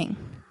same thing.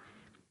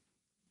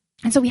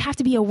 And so we have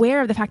to be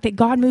aware of the fact that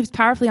God moves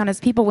powerfully on his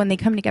people when they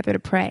come together to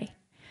pray.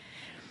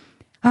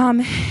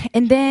 And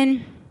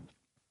then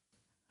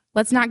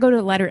let's not go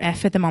to letter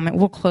F at the moment.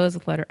 We'll close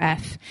with letter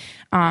F.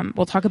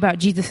 We'll talk about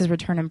Jesus'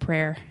 return in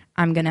prayer.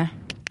 I'm going to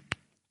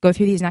go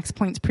through these next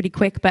points pretty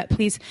quick, but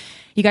please,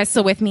 you guys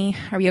still with me?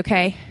 Are we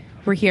okay?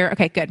 We're here?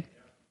 Okay, good.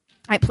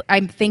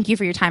 I thank you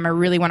for your time. I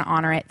really want to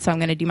honor it, so I'm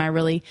going to do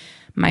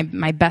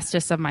my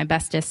bestest of my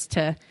bestest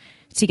to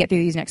get through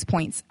these next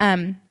points.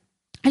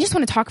 I just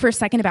want to talk for a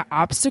second about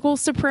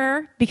obstacles to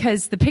prayer,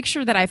 because the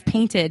picture that I've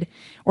painted,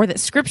 or that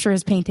Scripture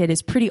has painted,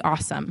 is pretty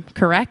awesome,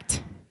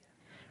 correct?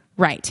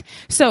 Right.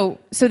 So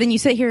then you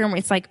sit here and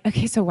it's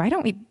okay, so why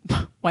don't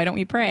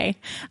we pray?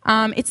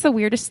 It's the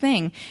weirdest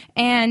thing.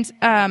 And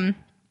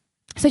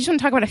so I just want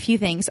to talk about a few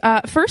things.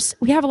 First,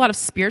 we have a lot of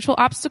spiritual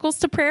obstacles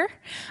to prayer.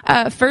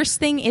 First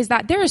thing is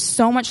that there is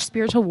so much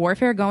spiritual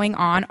warfare going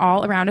on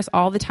all around us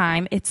all the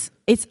time. It's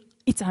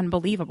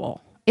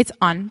unbelievable. It's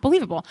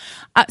unbelievable.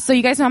 So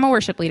you guys know I'm a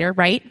worship leader,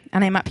 right?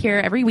 And I'm up here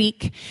every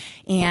week,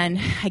 and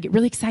I get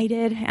really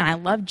excited, and I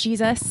love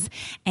Jesus,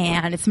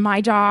 and it's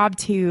my job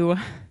to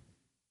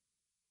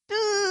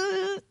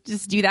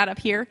just do that up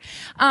here.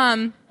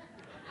 And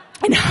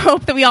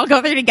hope that we all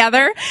go there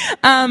together.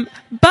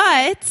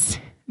 But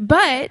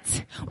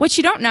what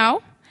you don't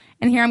know,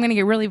 and here I'm going to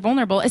get really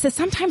vulnerable, is that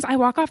sometimes I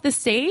walk off the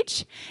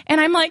stage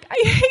and I'm like,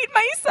 I hate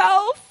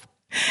myself.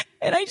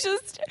 And I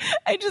just,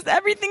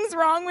 everything's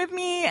wrong with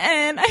me,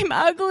 and I'm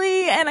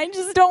ugly, and I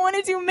just don't want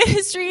to do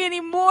ministry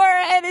anymore,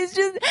 and it's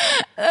just,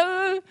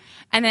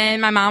 and then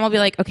my mom will be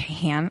like, okay,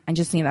 Han, I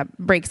just need to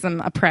break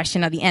some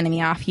oppression of the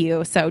enemy off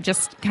you, so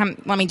just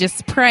come, let me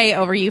just pray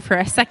over you for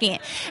a second.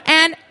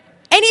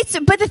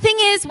 But the thing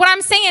is, what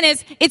I'm saying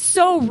is, it's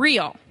so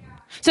real.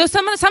 So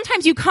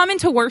sometimes you come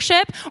into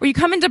worship, or you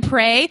come into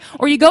pray,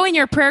 or you go in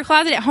your prayer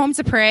closet at home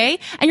to pray,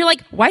 and you're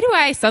like, why do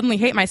I suddenly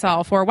hate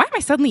myself? Or why am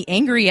I suddenly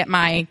angry at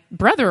my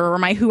brother or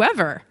my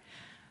whoever?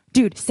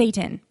 Dude,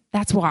 Satan,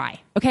 that's why,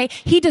 okay?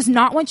 He does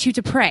not want you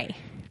to pray.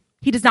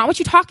 He does not want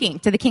you talking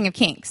to the King of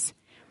Kings.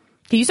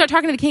 If you start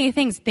talking to the King of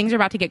Kings, things are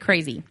about to get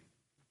crazy.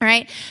 All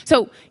right?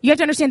 So you have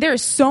to understand there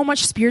is so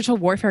much spiritual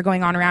warfare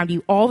going on around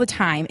you all the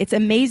time. It's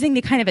amazing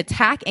the kind of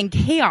attack and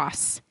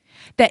chaos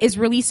that is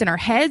released in our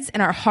heads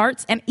and our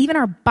hearts and even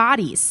our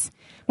bodies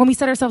when we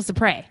set ourselves to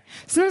pray.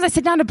 Sometimes I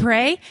sit down to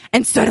pray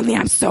and suddenly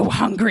I'm so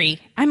hungry.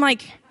 I'm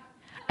like,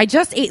 I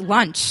just ate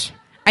lunch.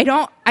 I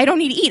don't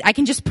need to eat. I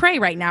can just pray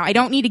right now. I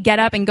don't need to get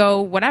up and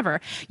go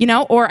whatever,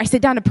 or I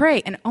sit down to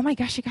pray and, oh my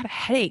gosh, I got a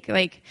headache.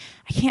 Like,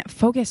 I can't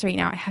focus right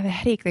now. I have a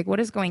headache. Like, what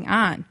is going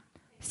on?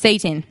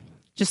 Satan,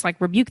 just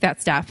rebuke that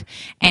stuff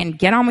and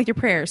get on with your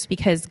prayers,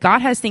 because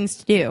God has things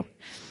to do.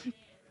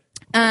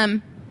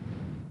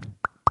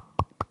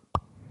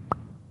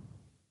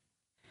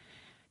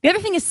 The other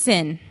thing is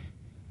sin.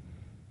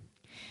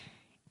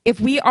 If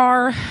we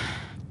are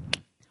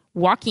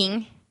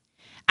walking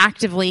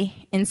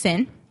actively in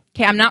sin,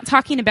 okay, I'm not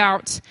talking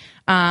about,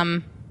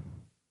 I'm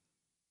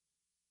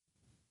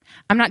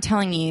not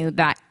telling you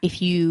that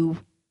if you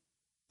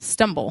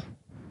stumble,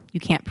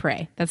 you can't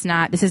pray. This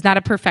is not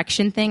a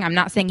perfection thing. I'm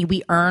not saying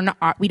we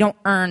don't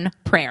earn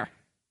prayer.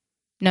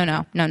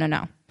 No.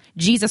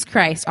 Jesus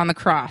Christ on the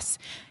cross,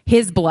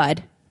 his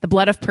blood, the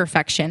blood of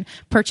perfection,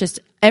 purchased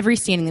every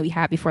standing that we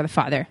have before the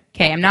Father.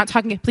 Okay, I'm not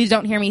talking, please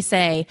don't hear me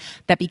say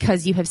that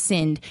because you have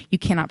sinned, you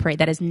cannot pray.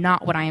 That is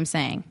not what I am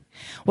saying.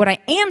 What I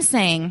am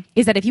saying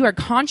is that if you are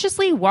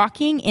consciously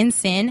walking in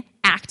sin,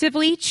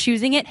 actively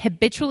choosing it,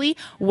 habitually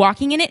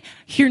walking in it,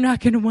 you're not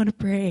going to want to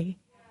pray.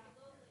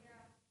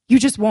 You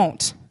just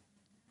won't.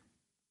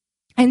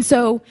 And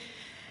so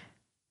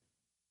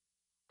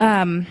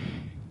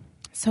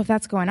if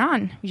that's going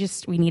on,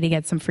 we need to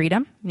get some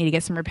freedom. We need to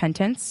get some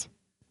repentance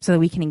so that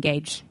we can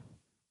engage,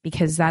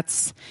 because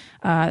it's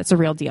a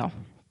real deal.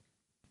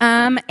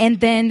 And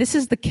then this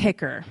is the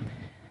kicker.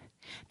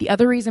 The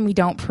other reason we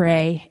don't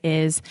pray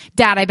is,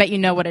 Dad, I bet you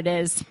know what it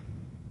is.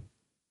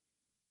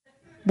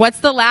 What's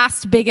the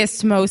last,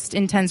 biggest, most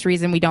intense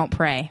reason we don't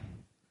pray?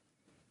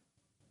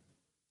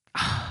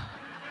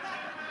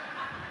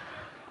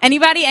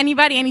 Anybody?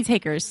 Any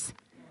takers?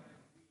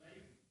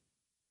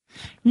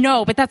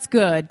 No, but that's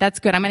good. That's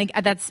good.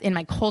 That's in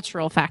my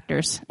cultural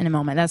factors in a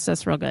moment.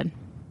 That's real good.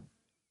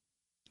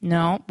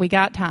 No, we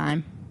got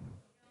time.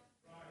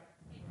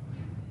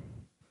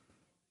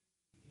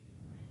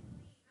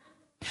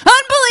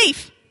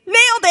 Unbelief! Nailed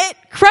it!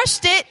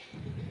 Crushed it!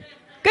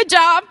 Good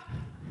job!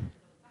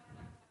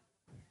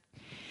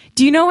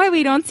 Do you know why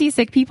we don't see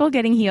sick people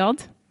getting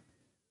healed?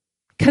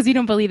 Because we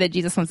don't believe that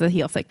Jesus wants to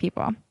heal sick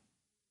people.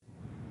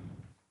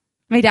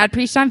 My dad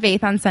preached on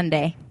faith on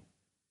Sunday.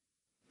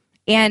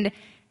 And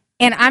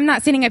I'm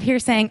not sitting up here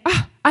saying,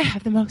 I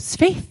have the most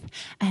faith,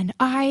 and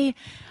I've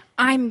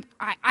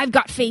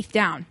got faith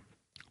down.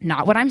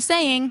 Not what I'm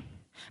saying,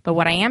 but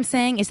what I am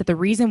saying is that the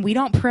reason we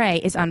don't pray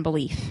is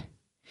unbelief.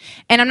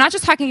 And I'm not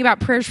just talking about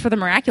prayers for the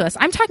miraculous.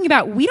 I'm talking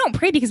about we don't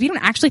pray because we don't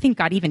actually think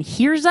God even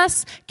hears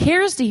us,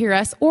 cares to hear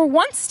us, or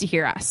wants to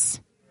hear us.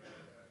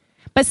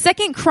 But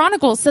 2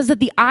 Chronicles says that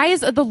the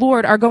eyes of the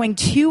Lord are going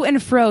to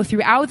and fro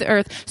throughout the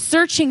earth,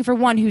 searching for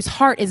one whose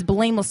heart is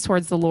blameless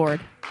towards the Lord.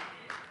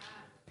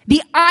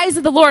 The eyes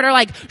of the Lord are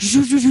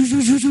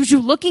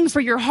looking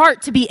for your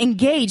heart to be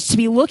engaged, to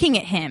be looking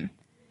at him.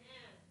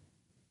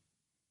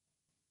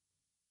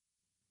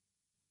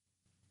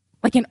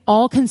 Like an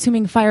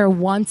all-consuming fire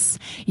wants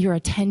your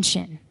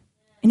attention,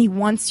 and he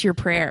wants your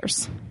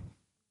prayers.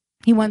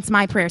 He wants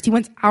my prayers. He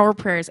wants our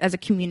prayers as a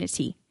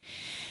community.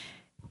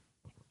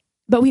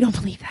 But we don't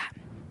believe that,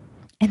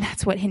 and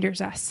that's what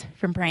hinders us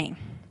from praying.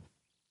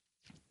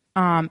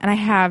 And I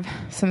have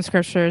some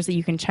scriptures that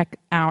you can check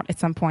out at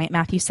some point.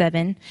 Matthew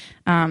 7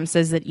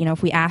 says that,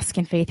 if we ask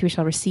in faith, we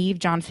shall receive.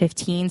 John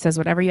 15 says,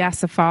 whatever you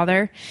ask the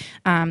Father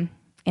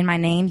in my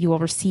name, you will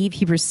receive.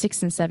 Hebrews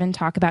 6 and 7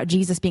 talk about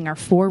Jesus being our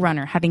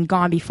forerunner, having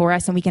gone before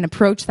us, and we can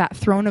approach that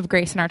throne of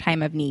grace in our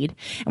time of need.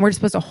 And we're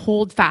supposed to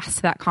hold fast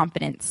to that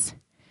confidence.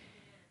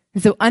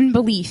 And so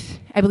unbelief,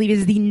 I believe,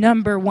 is the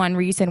number one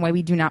reason why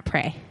we do not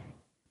pray.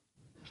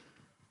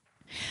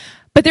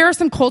 But there are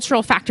some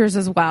cultural factors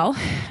as well.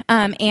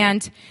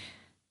 And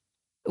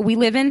we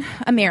live in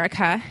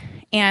America,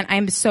 and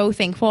I'm so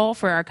thankful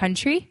for our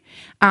country.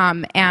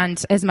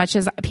 And as much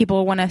as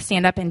people want to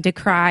stand up and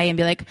decry and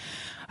be like,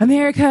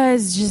 America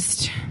is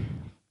just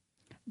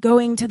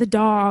going to the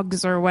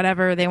dogs or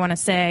whatever they want to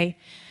say,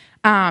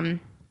 I'm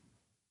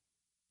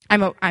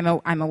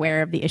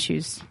aware of the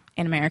issues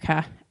in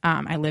America.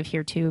 I live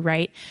here too,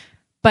 right?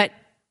 But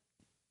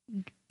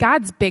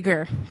God's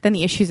bigger than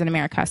the issues in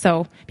America.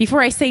 So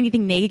before I say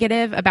anything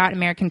negative about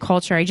American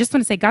culture, I just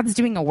want to say God's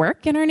doing a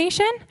work in our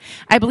nation.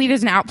 I believe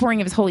there's an outpouring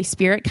of his Holy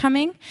Spirit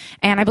coming,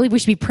 and I believe we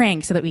should be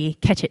praying so that we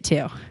catch it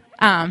too.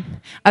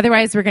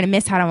 Otherwise, we're going to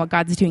miss out on what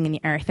God's doing in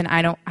the earth, and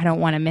I don't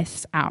want to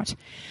miss out.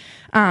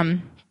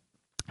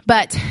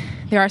 But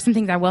there are some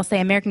things I will say.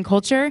 American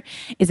culture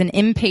is an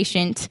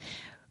impatient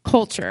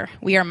culture.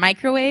 We are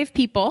microwave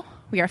people.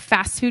 We are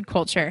fast food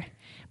culture.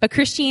 But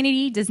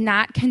Christianity does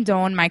not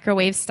condone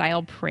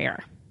microwave-style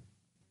prayer.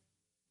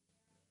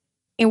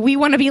 And we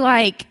want to be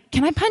like,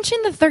 can I punch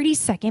in the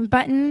 30-second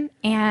button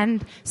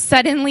and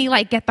suddenly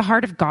get the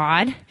heart of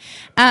God?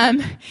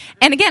 And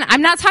again,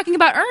 I'm not talking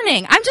about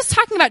earning. I'm just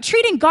talking about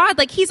treating God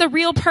like he's a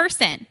real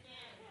person.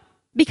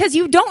 Because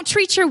you don't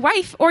treat your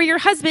wife or your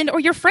husband or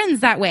your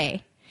friends that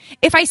way.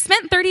 If I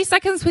spent 30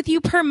 seconds with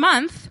you per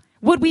month,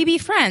 would we be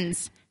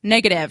friends?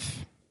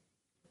 Negative.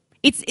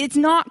 It's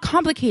not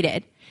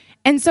complicated.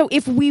 And so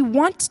if we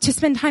want to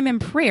spend time in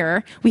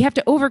prayer, we have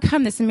to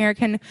overcome this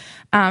American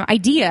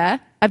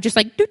idea of just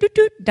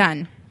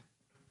done.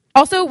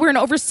 Also, we're an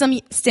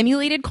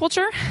overstimulated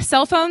culture.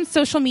 Cell phones,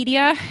 social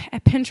media,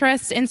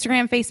 Pinterest,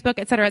 Instagram, Facebook,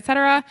 et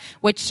cetera,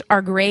 which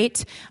are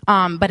great,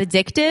 but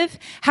addictive,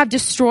 have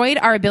destroyed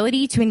our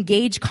ability to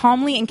engage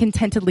calmly and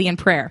contentedly in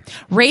prayer.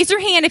 Raise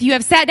your hand if you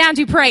have sat down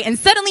to pray and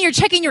suddenly you're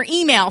checking your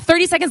email.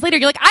 30 seconds later,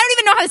 you're like, I don't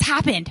even know how this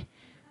happened.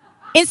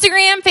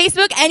 Instagram,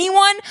 Facebook,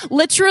 anyone,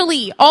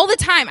 literally all the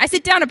time. I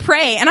sit down to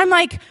pray and I'm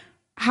like,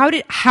 how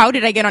did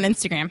I get on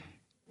Instagram?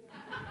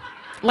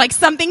 Like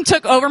something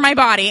took over my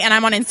body and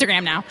I'm on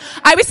Instagram now.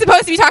 I was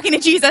supposed to be talking to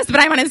Jesus, but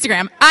I'm on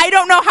Instagram. I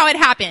don't know how it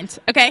happened,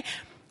 okay?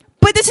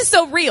 But this is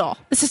so real.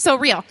 This is so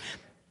real.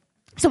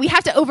 So we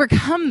have to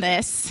overcome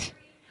this.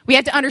 We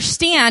have to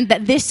understand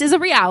that this is a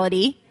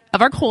reality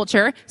of our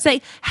culture.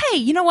 Say, hey,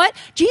 you know what?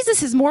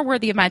 Jesus is more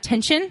worthy of my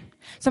attention.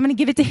 So I'm going to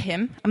give it to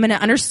him. I'm going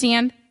to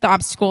understand the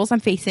obstacles I'm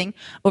facing,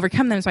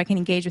 overcome them so I can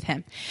engage with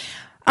him.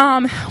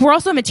 We're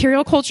also a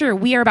material culture.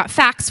 We are about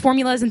facts,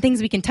 formulas, and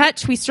things we can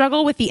touch. We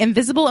struggle with the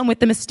invisible and with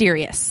the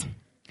mysterious.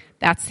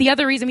 That's the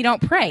other reason we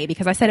don't pray,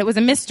 because I said it was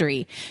a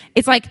mystery.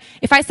 It's like,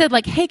 if I said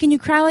hey, can you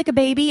cry like a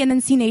baby and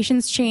then see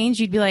nations change?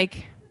 You'd be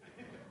like,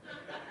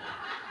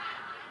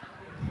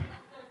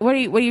 what are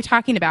you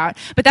talking about?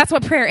 But that's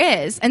what prayer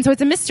is. And so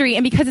it's a mystery.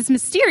 And because it's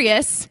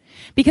mysterious,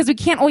 because we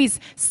can't always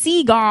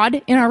see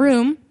God in our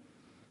room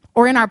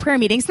or in our prayer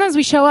meetings, sometimes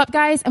we show up,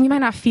 guys, and we might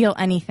not feel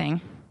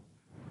anything.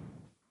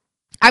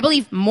 I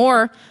believe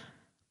more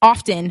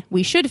often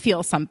we should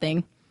feel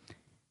something,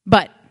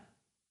 but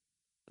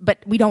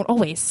we don't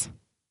always.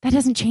 That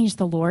doesn't change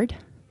the Lord.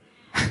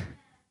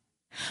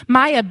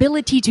 My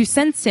ability to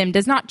sense him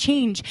does not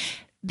change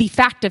the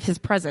fact of his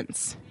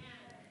presence.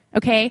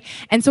 Okay?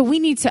 And so we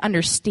need to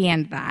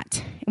understand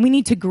that. And we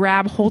need to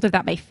grab hold of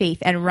that by faith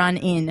and run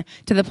in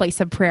to the place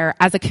of prayer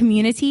as a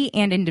community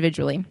and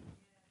individually.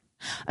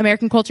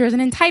 American culture is an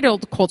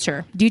entitled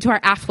culture due to our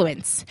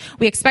affluence.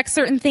 We expect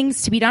certain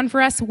things to be done for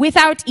us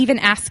without even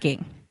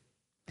asking.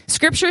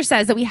 Scripture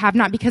says that we have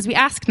not because we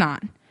ask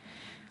not.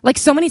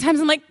 So many times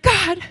I'm like,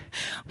 God,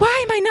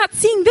 why am I not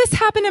seeing this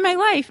happen in my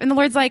life? And the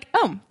Lord's like,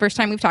 oh, first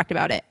time we've talked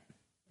about it.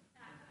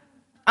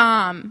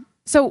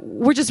 So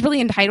we're just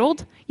really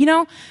entitled.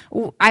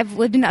 I've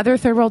lived in other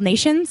third world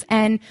nations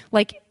and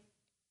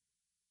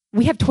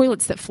we have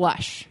toilets that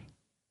flush.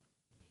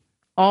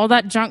 All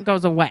that junk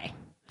goes away.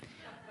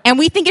 And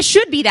we think it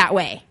should be that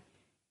way.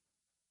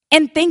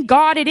 And thank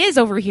God it is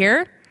over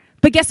here.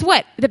 But guess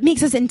what? That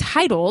makes us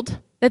entitled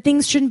that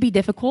things shouldn't be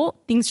difficult,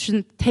 things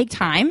shouldn't take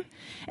time,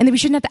 and that we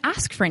shouldn't have to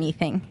ask for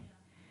anything.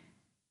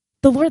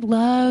 The Lord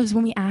loves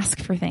when we ask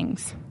for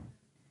things.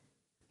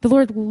 The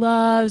Lord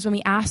loves when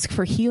we ask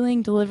for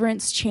healing,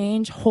 deliverance,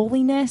 change,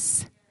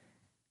 holiness.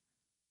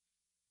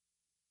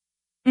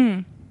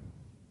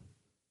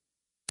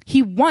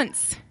 He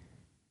wants,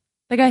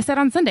 like I said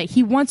on Sunday,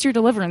 he wants your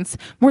deliverance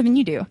more than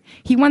you do.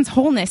 He wants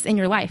wholeness in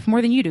your life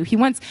more than you do. He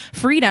wants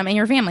freedom in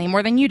your family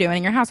more than you do and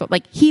in your household.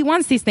 He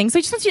wants these things, so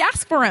he just wants you to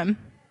ask for him.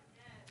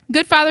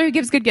 Good Father who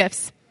gives good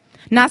gifts.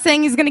 Not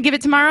saying he's going to give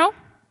it tomorrow,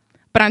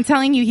 but I'm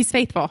telling you he's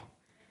faithful.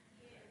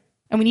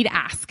 And we need to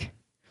ask.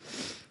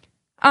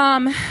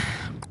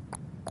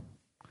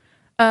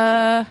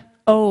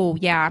 Oh,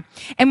 yeah.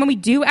 And when we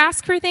do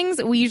ask for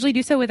things, we usually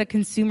do so with a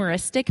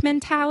consumeristic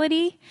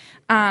mentality.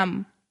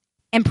 And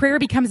prayer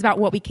becomes about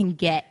what we can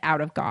get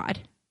out of God.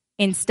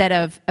 instead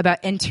of about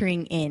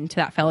entering into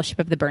that fellowship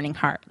of the burning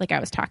heart, like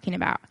I was talking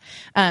about.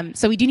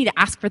 So we do need to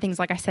ask for things,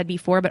 like I said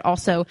before, but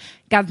also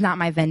God's not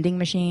my vending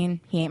machine.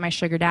 He ain't my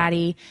sugar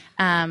daddy.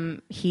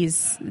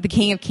 He's the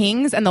King of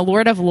Kings and the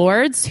Lord of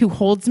Lords who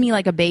holds me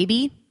like a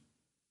baby.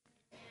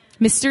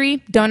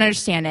 Mystery, don't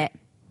understand it.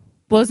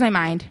 Blows my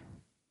mind.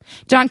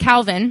 John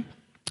Calvin,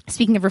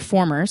 speaking of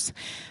reformers,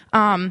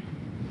 John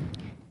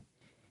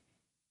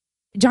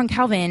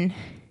Calvin,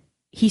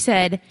 he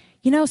said,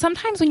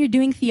 sometimes when you're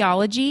doing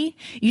theology,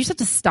 you just have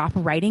to stop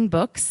writing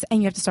books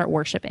and you have to start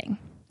worshiping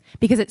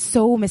because it's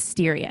so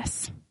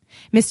mysterious.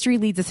 Mystery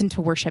leads us into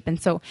worship. And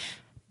so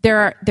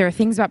there are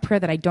things about prayer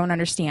that I don't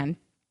understand,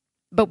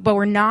 but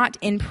we're not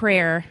in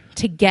prayer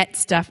to get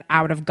stuff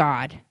out of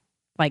God,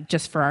 like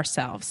just for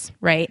ourselves,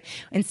 right?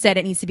 Instead,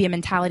 it needs to be a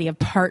mentality of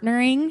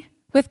partnering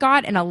with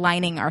God and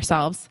aligning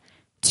ourselves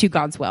to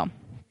God's will.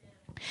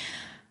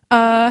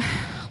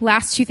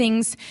 Last two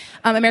things.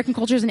 American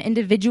culture is an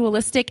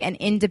individualistic and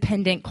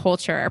independent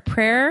culture.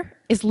 Prayer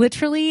is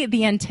literally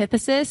the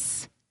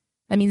antithesis.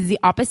 That means the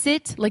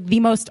opposite, like the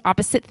most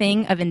opposite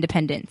thing of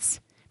independence.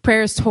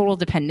 Prayer is total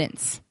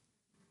dependence.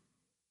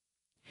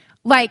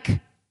 Like,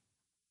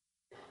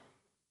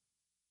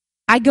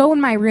 I go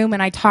in my room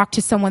and I talk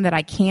to someone that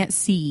I can't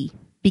see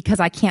because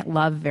I can't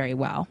love very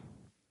well.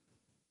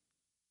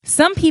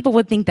 Some people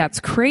would think that's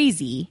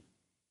crazy,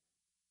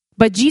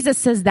 but Jesus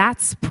says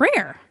that's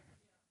prayer.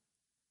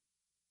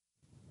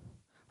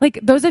 Like,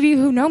 those of you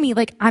who know me,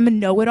 like, I'm a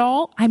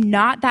know-it-all. I'm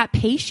not that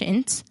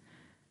patient.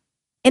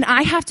 And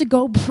I have to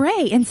go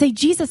pray and say,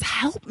 Jesus,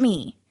 help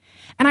me.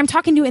 And I'm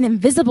talking to an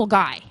invisible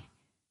guy.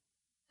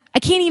 I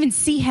can't even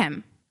see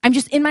him. I'm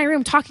just in my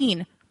room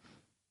talking.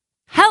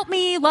 Help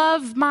me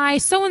love my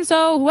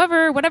so-and-so,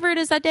 whoever, whatever it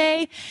is that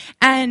day.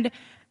 And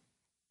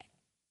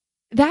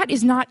that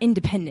is not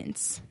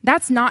independence.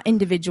 That's not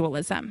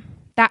individualism.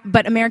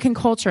 But American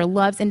culture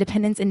loves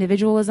independence,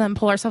 individualism,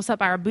 pull ourselves up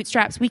by our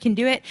bootstraps. We can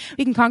do it.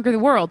 We can conquer the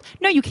world.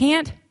 No, you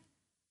can't.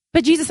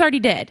 But Jesus already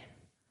did.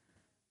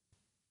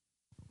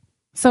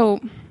 So,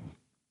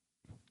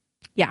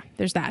 yeah,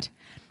 there's that.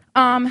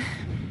 And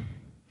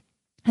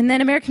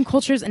then American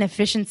culture is an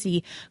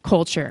efficiency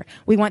culture.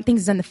 We want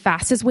things done the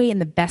fastest way and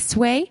the best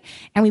way,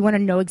 and we want to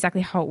know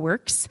exactly how it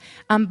works.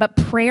 But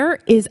prayer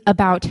is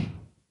about,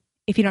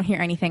 if you don't hear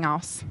anything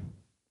else,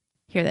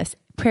 hear this.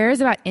 Prayer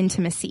is about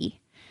intimacy,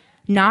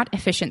 not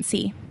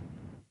efficiency.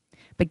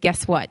 But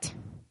guess what?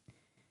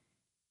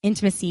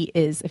 Intimacy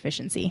is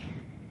efficiency.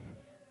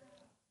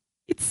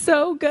 It's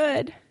so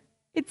good.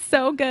 It's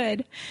so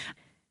good.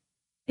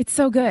 It's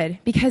so good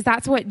because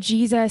that's what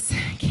Jesus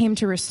came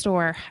to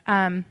restore.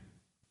 It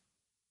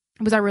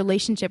was our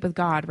relationship with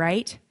God,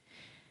 right?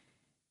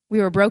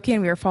 We were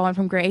broken. We were fallen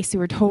from grace. We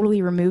were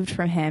totally removed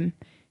from him.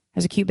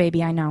 As a cute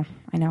baby, I know.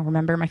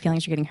 Remember, my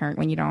feelings are getting hurt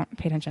when you don't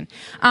pay attention.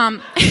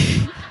 I'm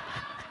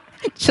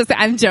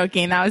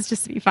joking. That was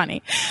just to be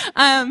funny.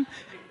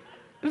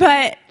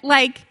 But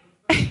like,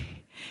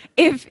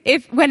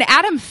 if when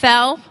Adam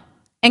fell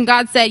and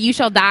God said, "You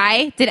shall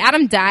die," did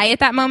Adam die at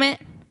that moment?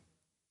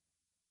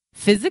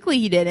 Physically,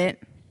 he didn't.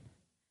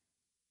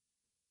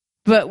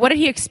 But what did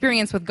he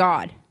experience with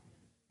God?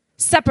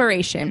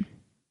 Separation.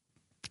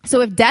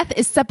 So if death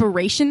is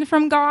separation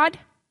from God,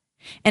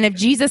 and if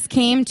Jesus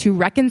came to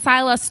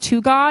reconcile us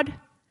to God,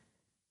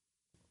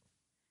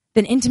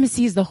 then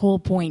intimacy is the whole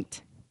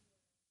point.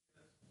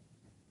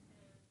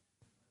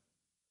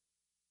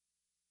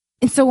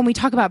 And so when we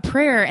talk about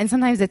prayer, and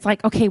sometimes it's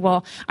like, okay,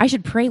 well, I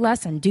should pray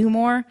less and do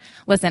more.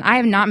 Listen, I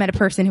have not met a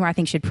person who I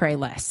think should pray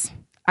less.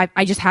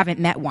 I just haven't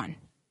met one.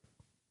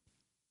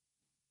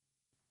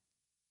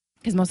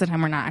 Because most of the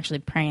time we're not actually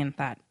praying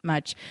that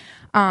much.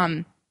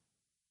 But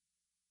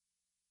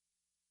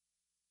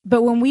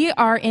when we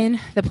are in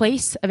the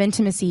place of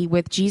intimacy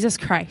with Jesus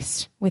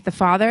Christ, with the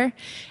Father,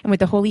 and with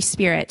the Holy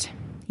Spirit,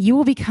 you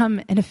will become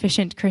an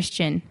efficient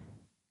Christian.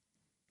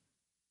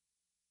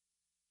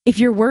 If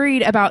you're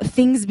worried about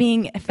things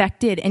being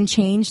affected and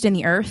changed in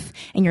the earth,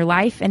 in your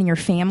life, and in your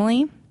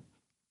family,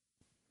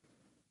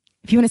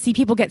 if you want to see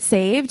people get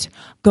saved,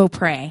 go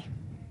pray.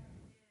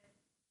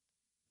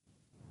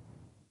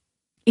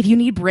 If you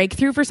need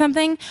breakthrough for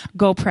something,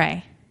 go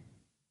pray.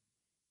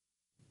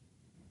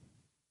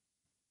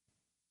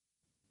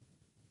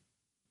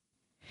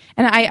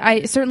 And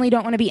I certainly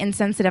don't want to be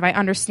insensitive. I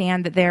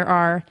understand that there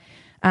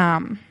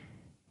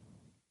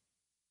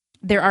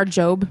are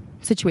Job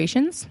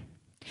situations.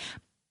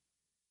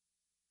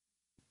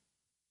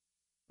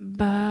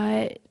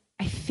 But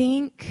I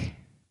think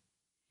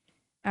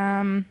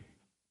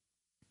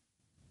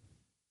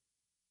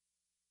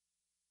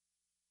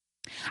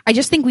I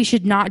just think we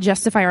should not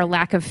justify our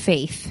lack of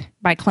faith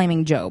by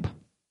claiming Job.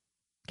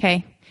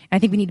 Okay? And I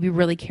think we need to be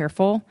really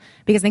careful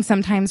because I think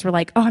sometimes we're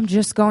like, oh, I'm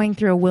just going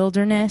through a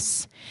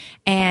wilderness.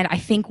 And I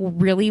think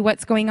really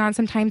what's going on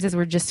sometimes is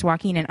we're just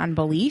walking in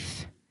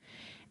unbelief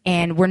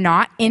and we're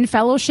not in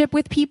fellowship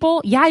with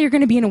people. Yeah, you're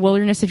going to be in a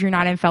wilderness if you're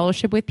not in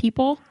fellowship with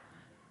people.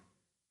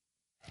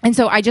 And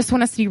so I just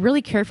want us to be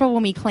really careful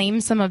when we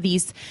claim some of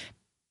these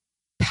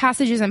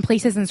passages and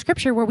places in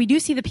Scripture where we do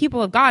see the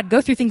people of God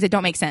go through things that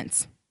don't make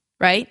sense,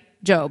 right?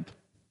 Job,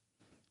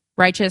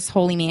 righteous,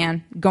 holy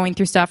man, going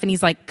through stuff, and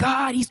he's like,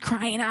 God, he's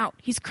crying out.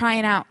 He's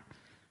crying out.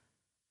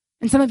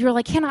 And some of you are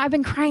like, Hannah, I've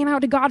been crying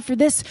out to God for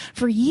this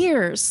for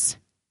years.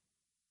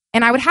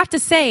 And I would have to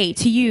say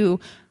to you,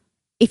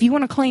 if you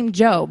want to claim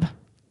Job,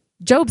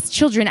 Job's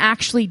children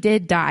actually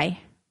did die.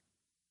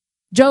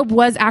 Job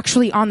was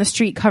actually on the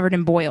street covered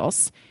in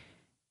boils.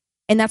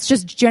 And that's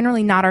just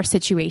generally not our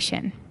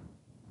situation.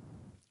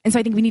 And so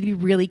I think we need to be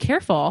really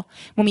careful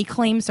when we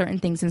claim certain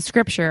things in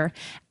Scripture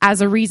as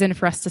a reason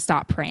for us to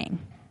stop praying.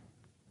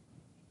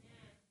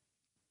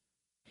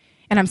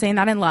 And I'm saying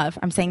that in love.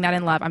 I'm saying that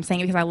in love. I'm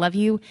saying it because I love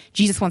you.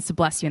 Jesus wants to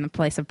bless you in the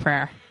place of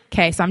prayer.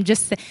 Okay, so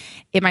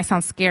it might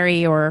sound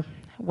scary or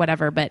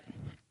whatever, but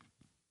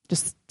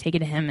just take it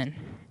to him and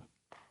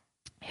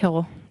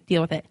he'll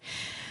deal with it.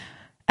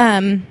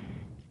 And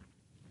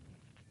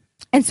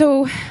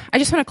so I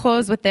just want to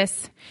close with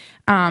this.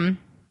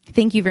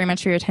 Thank you very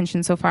much for your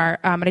attention so far.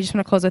 But I just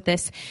want to close with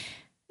this.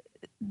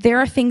 There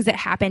are things that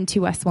happen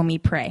to us when we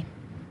pray,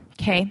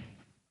 okay?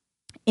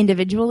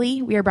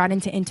 Individually, we are brought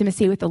into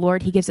intimacy with the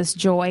Lord. He gives us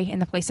joy in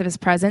the place of his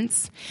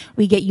presence.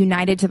 We get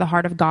united to the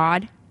heart of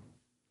God.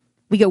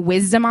 We get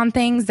wisdom on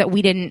things that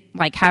we didn't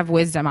have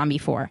wisdom on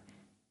before.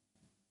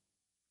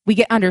 We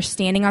get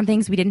understanding on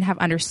things we didn't have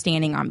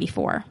understanding on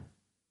before.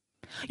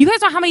 You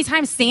guys know how many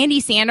times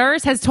Sandy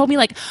Sanders has told me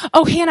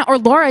oh, Hannah, or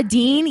Laura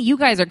Dean, you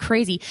guys are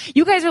crazy.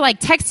 You guys are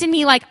texting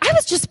me I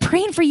was just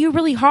praying for you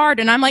really hard.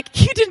 And I'm like,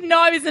 you didn't know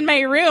I was in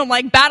my room,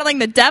 battling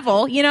the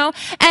devil,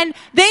 And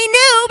they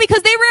knew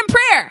because they were in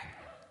prayer.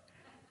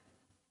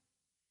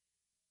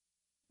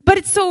 But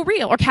it's so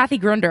real. Or Kathy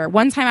Grunder.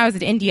 One time I was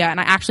in India and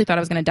I actually thought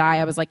I was going to die.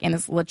 I was in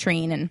this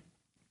latrine and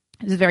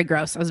it was very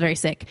gross. I was very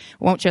sick.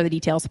 Won't share the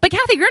details. But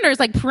Kathy Grunder is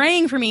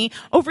praying for me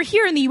over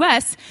here in the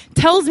U.S.,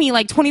 tells me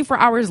 24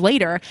 hours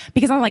later,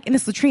 because I'm in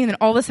this latrine, and then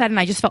all of a sudden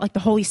I just felt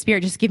the Holy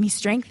Spirit just give me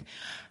strength.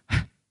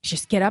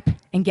 Just get up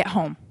and get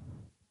home.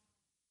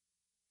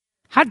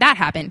 How did that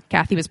happen?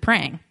 Kathy was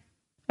praying.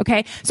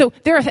 Okay? So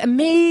there are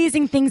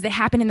amazing things that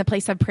happen in the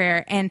place of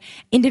prayer, and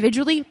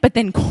individually, but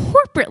then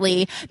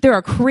corporately, there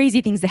are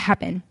crazy things that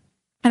happen.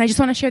 And I just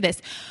want to share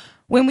this.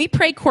 When we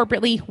pray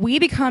corporately, we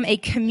become a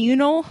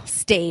communal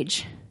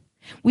stage.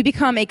 We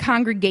become a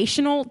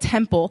congregational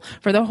temple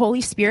for the Holy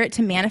Spirit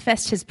to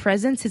manifest his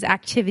presence, his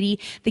activity,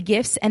 the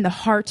gifts, and the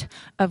heart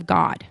of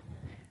God.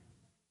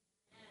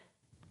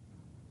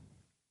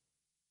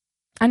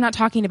 I'm not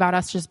talking about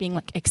us just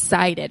being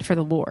excited for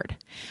the Lord.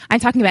 I'm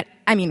talking about,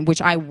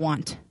 which I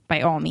want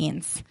by all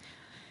means.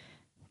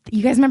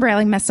 You guys remember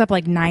I messed up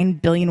 9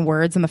 billion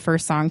words in the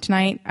first song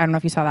tonight? I don't know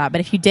if you saw that, but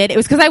if you did, it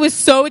was because I was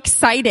so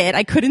excited.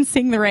 I couldn't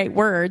sing the right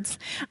words.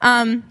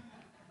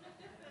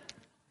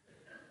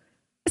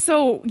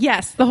 So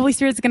yes, the Holy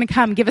Spirit's going to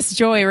come, give us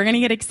joy. We're going to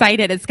get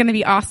excited. It's going to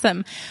be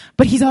awesome.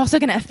 But he's also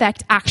going to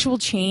affect actual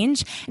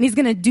change, and he's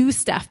going to do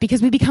stuff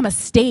because we become a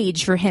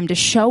stage for him to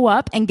show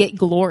up and get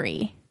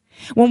glory.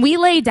 When we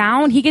lay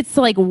down, he gets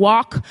to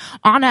walk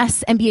on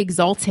us and be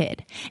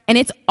exalted. And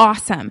it's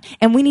awesome.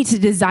 And we need to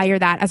desire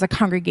that as a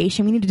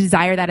congregation. We need to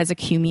desire that as a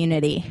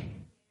community.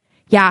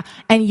 Yeah.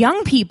 And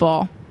young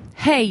people,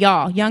 hey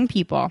y'all, young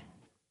people,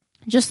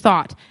 just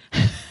thought.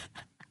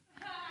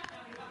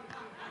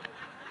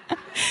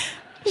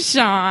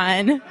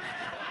 Sean,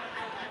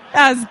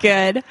 that was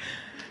good.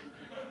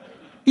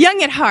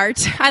 Young at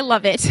heart. I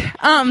love it.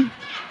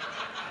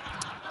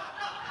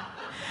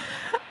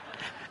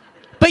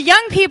 But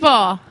young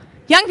people,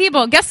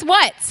 guess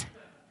what?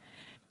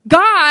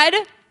 God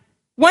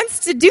wants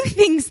to do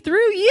things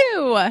through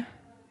you.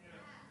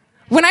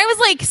 When I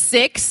was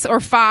 6 or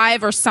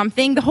 5 or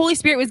something, the Holy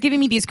Spirit was giving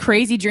me these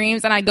crazy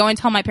dreams, and I'd go and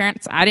tell my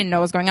parents, I didn't know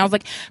what was going on. I was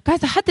like,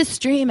 guys, I had this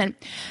dream, and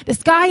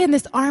this guy in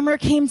this armor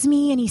came to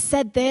me, and he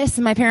said this,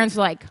 and my parents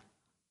were like,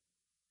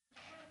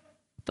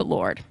 the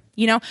Lord.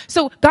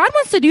 So God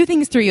wants to do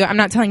things through you. I'm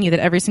not telling you that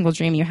every single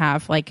dream you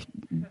have,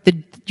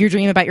 your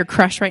dream about your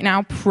crush right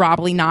now,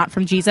 probably not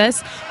from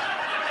Jesus.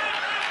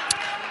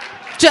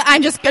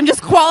 I'm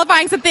just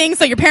qualifying some things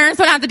so your parents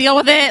don't have to deal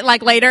with it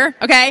later,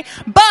 okay?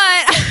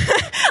 But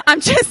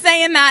I'm just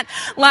saying that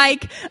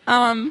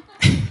some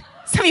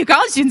of you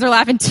college students are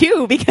laughing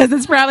too because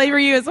it's probably for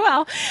you as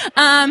well.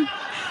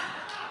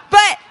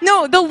 But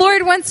no, the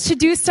Lord wants to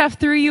do stuff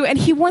through you, and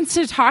he wants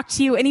to talk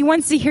to you, and he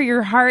wants to hear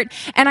your heart.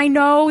 And I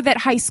know that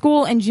high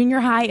school and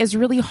junior high is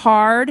really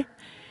hard.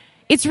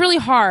 It's really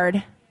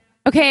hard.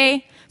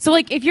 Okay? So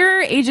if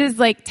your ages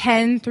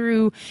 10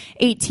 through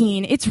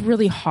 18, it's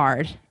really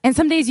hard. And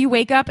some days you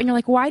wake up and you're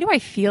like, why do I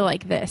feel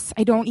like this?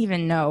 I don't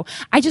even know.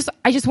 I just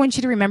want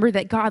you to remember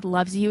that God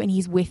loves you and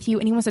he's with you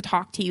and he wants to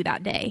talk to you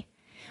that day.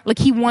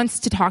 He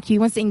wants to talk to you. He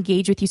wants to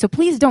engage with you. So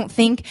please don't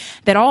think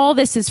that all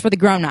this is for the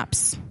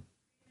grown-ups.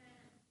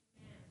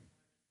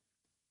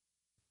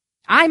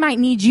 I might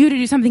need you to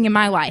do something in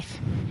my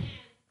life.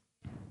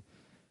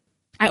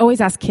 I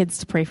always ask kids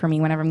to pray for me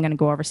whenever I'm going to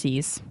go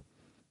overseas.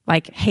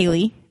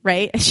 Haley,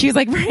 right? She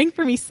was praying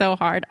for me so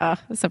hard. Oh, it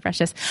was so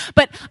precious.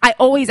 But I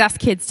always ask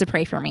kids to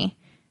pray for me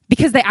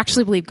because they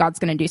actually believe God's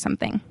going to do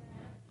something.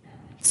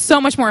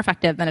 So much more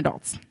effective than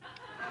adults.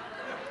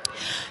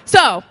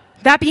 So,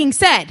 that being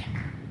said,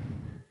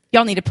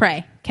 y'all need to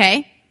pray,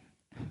 okay?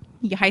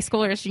 You high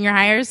schoolers, junior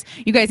hires,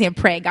 you guys need to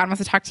pray. God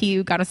wants to talk to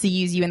you. God wants to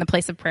use you in the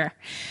place of prayer.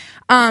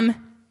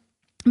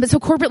 But so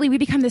corporately, we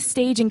become this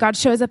stage and God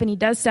shows up and he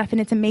does stuff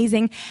and it's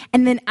amazing.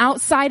 And then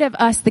outside of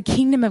us, the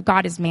kingdom of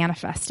God is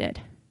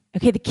manifested.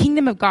 Okay, the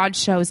kingdom of God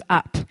shows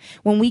up.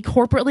 When we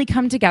corporately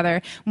come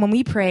together, when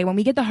we pray, when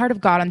we get the heart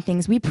of God on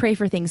things, we pray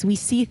for things, we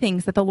see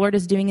things that the Lord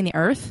is doing in the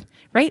earth,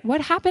 right?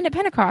 What happened at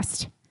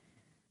Pentecost?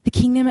 The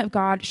kingdom of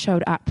God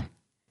showed up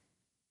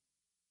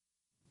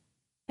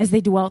as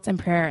they dwelt in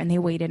prayer and they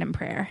waited in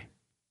prayer.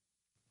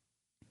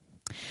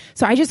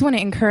 So I just want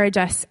to encourage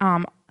us,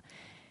 I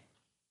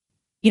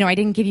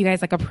didn't give you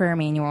guys like a prayer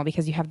manual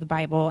because you have the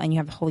Bible and you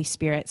have the Holy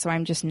Spirit, so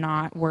I'm just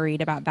not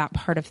worried about that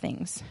part of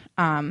things.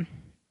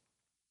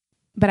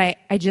 But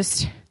I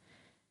just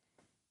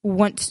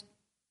want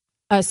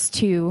us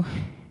to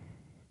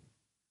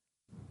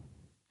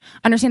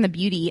understand the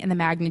beauty and the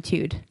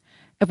magnitude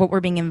of what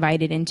we're being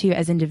invited into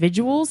as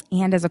individuals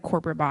and as a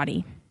corporate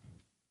body.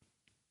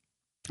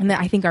 And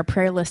that I think our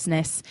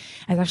prayerlessness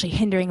is actually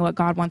hindering what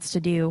God wants to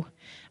do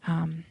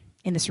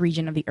in this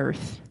region of the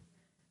earth.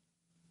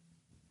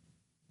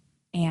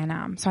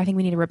 And so I think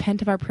we need to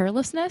repent of our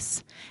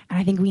prayerlessness. And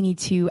I think we need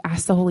to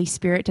ask the Holy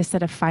Spirit to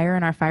set a fire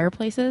in our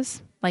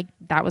fireplaces. Like,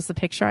 that was the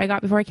picture I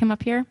got before I came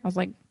up here. I was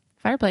like,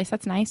 fireplace,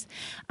 that's nice.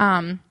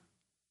 And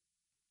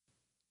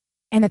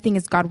the thing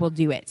is, God will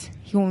do it.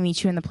 He will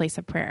meet you in the place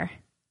of prayer.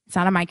 It's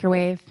not a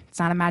microwave. It's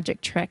not a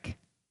magic trick.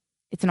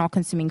 It's an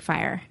all-consuming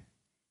fire,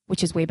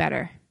 which is way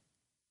better.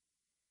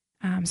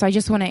 So I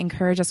just want to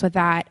encourage us with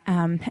that.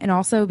 And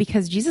also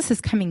because Jesus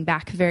is coming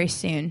back very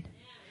soon.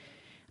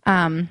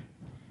 In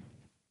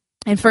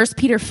 1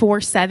 Peter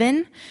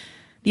 4:7,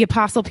 the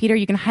Apostle Peter,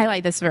 you can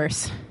highlight this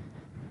verse.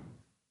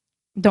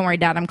 Don't worry,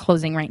 Dad, I'm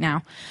closing right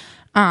now.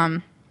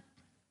 I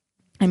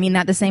mean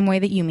that the same way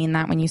that you mean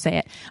that when you say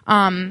it.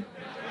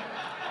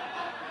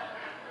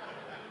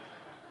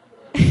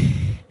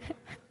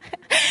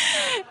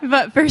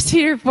 But 1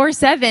 Peter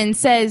 4:7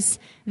 says,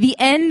 the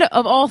end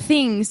of all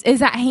things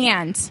is at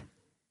hand.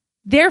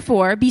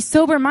 Therefore, be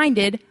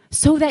sober-minded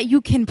so that you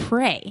can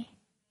pray.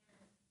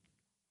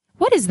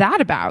 What is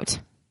that about?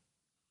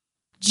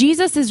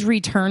 Jesus is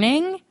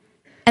returning,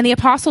 and the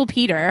Apostle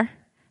Peter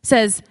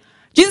says,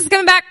 Jesus is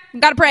coming back,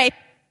 gotta pray.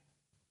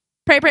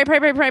 Pray.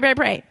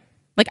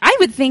 Like, I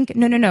would think,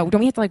 no. Don't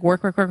we have to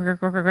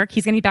work?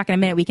 He's gonna be back in a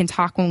minute. We can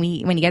talk when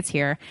he gets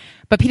here.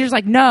 But Peter's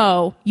like,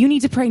 no, you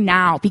need to pray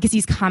now because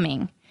he's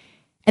coming.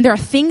 And there are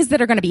things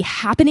that are gonna be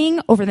happening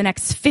over the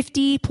next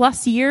 50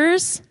 plus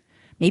years,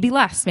 maybe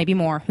less, maybe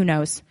more, who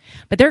knows.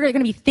 But there are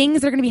gonna be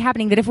things that are gonna be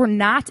happening that if we're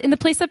not in the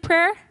place of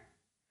prayer,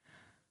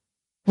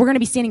 we're gonna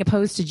be standing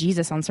opposed to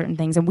Jesus on certain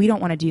things, and we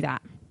don't wanna do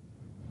that.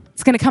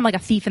 It's gonna come like a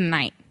thief in the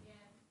night.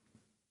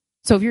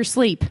 So if you're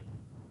asleep,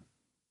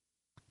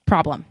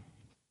 problem.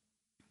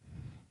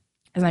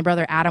 As my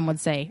brother Adam would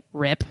say,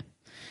 rip.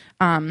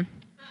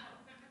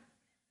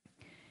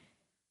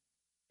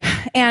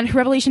 And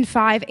Revelation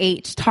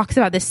 5:8 talks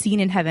about this scene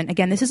in heaven.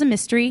 Again, this is a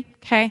mystery,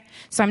 okay?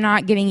 So I'm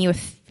not giving you a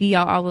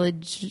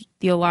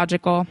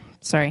theological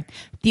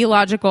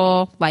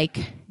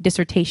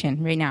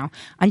dissertation right now.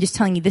 I'm just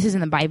telling you this is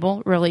in the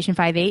Bible, Revelation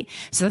 5:8.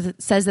 So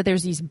it says that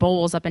there's these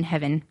bowls up in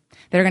heaven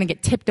that are going to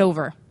get tipped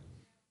over.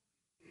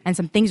 And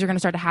some things are going to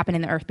start to happen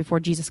in the earth before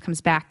Jesus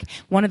comes back.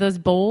 One of those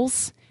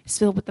bowls is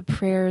filled with the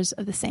prayers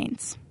of the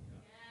saints.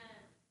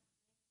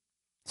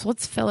 So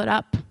let's fill it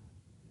up.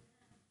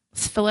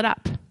 Let's fill it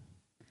up.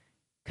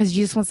 Because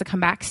Jesus wants to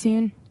come back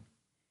soon.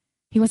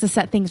 He wants to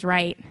set things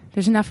right.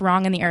 There's enough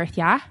wrong in the earth,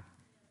 yeah?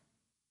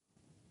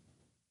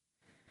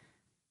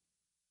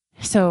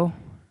 So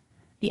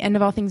the end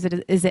of all things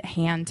is at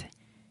hand.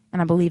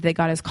 And I believe that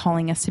God is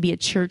calling us to be a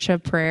church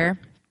of prayer,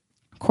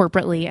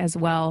 corporately as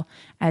well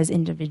as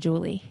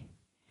individually.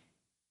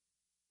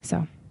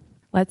 So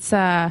let's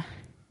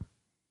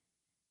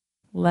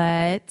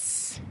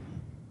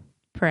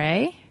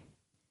pray.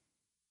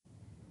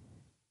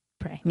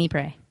 Me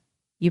pray.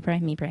 You pray,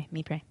 me pray,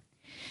 me pray.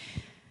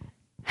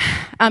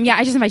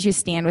 I just invite you to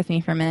stand with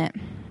me for a minute.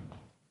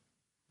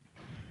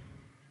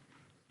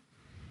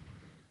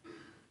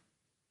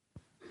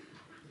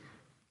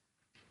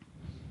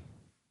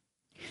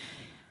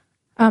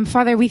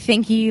 Father, we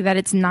thank you that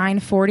it's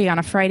 9:40 on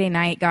a Friday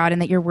night, God,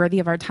 and that you're worthy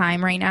of our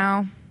time right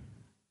now.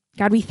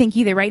 God, we thank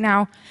you that right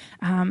now,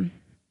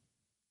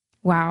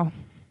 wow.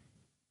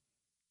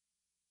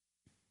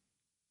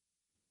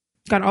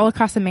 God, all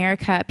across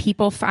America,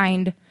 people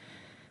find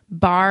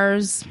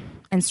bars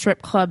and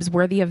strip clubs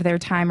worthy of their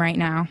time right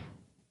now.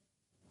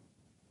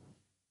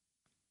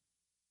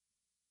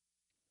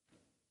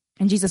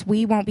 And Jesus,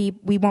 we won't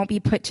be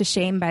put to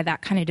shame by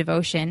that kind of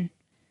devotion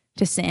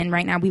to sin.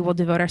 Right now, we will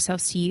devote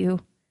ourselves to you.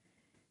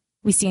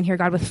 We stand here,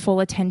 God, with full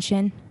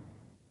attention.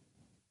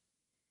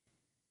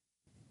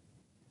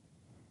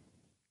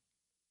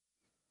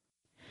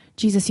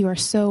 Jesus, you are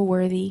so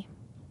worthy.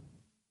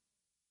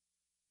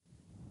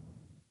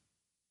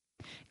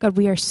 God,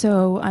 we are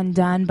so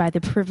undone by the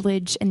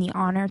privilege and the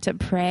honor to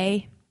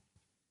pray.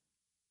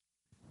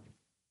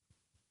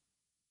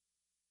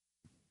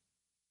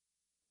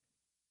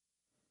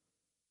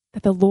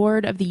 That the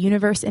Lord of the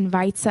universe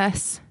invites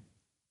us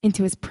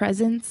into his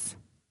presence,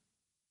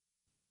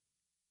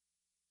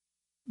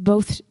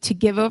 both to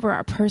give over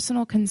our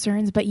personal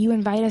concerns, but you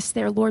invite us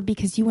there, Lord,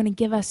 because you want to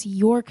give us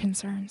your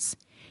concerns,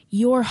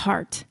 your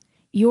heart,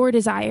 your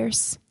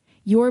desires,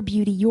 your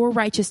beauty, your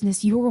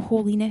righteousness, your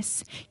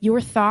holiness, your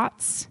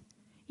thoughts,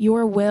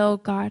 your will,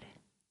 God.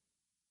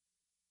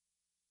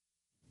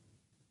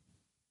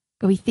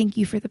 God, we thank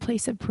you for the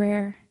place of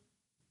prayer.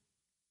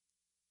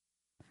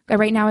 God,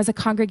 right now as a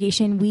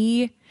congregation,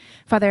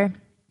 Father,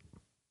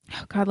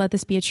 oh God, let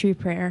this be a true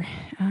prayer.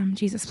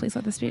 Jesus, please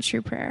let this be a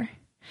true prayer.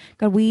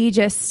 God, we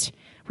just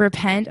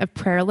repent of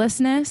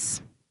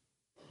prayerlessness.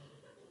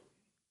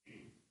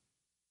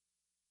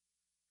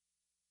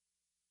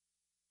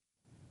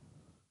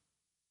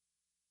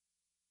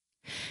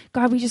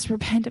 God, we just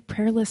repent of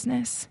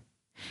prayerlessness.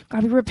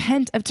 God, we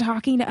repent of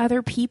talking to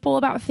other people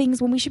about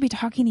things when we should be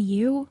talking to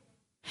you.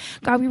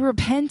 God, we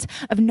repent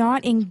of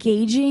not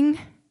engaging,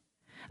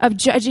 of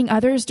judging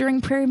others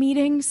during prayer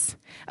meetings,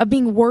 of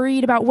being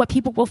worried about what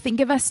people will think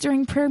of us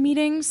during prayer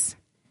meetings.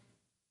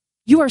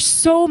 You are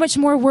so much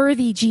more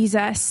worthy,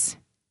 Jesus.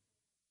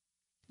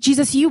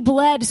 Jesus, you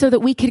bled so that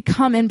we could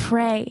come and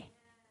pray.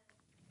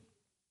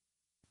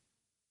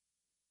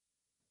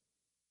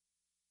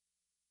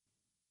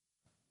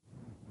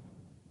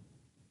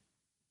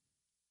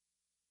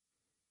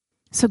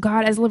 So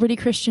God, as Liberty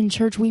Christian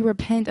Church, we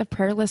repent of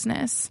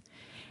prayerlessness.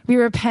 We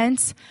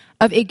repent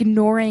of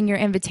ignoring your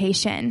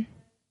invitation.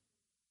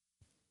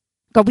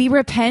 God, we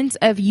repent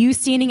of you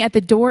standing at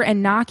the door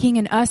and knocking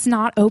and us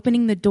not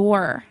opening the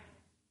door.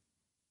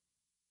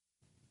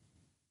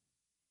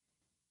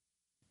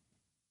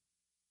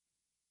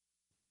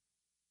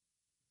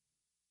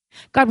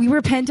 God, we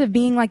repent of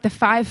being like the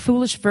 5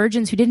 foolish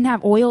virgins who didn't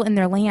have oil in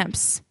their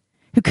lamps,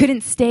 who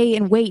couldn't stay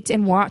and wait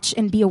and watch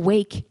and be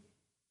awake.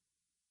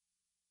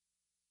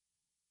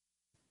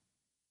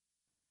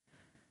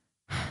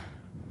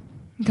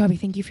 God, we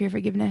thank you for your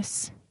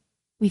forgiveness.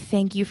 We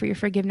thank you for your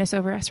forgiveness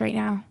over us right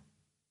now.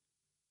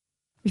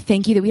 We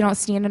thank you that we don't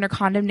stand under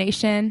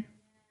condemnation.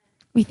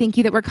 We thank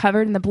you that we're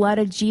covered in the blood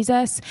of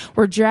Jesus.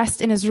 We're dressed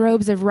in his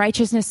robes of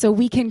righteousness so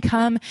we can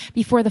come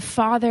before the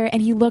Father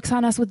and he looks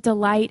on us with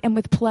delight and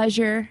with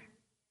pleasure.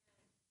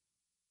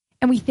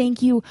 And we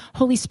thank you,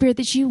 Holy Spirit,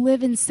 that you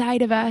live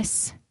inside of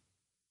us.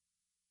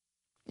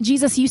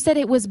 Jesus, you said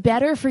it was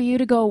better for you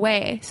to go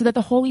away so that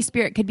the Holy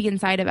Spirit could be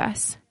inside of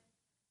us.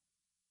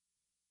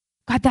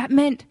 God, that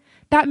meant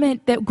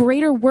that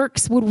greater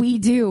works would we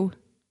do.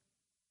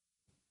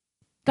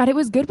 God, it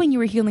was good when you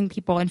were healing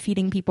people and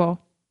feeding people.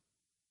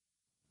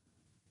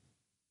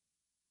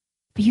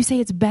 But you say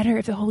it's better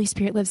if the Holy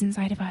Spirit lives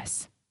inside of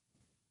us.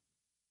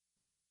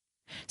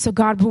 So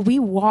God, will we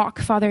walk,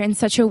 Father, in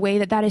such a way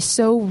that is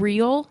so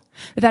real,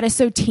 that is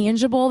so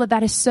tangible,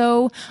 that is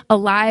so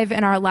alive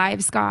in our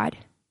lives, God.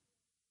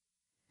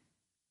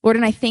 Lord,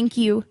 and I thank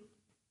you.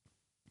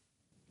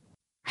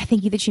 I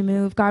thank you that you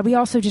move. God, we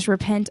also just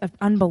repent of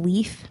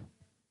unbelief.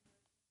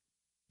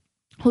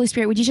 Holy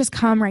Spirit, would you just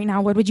come right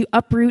now, Lord? Would you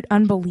uproot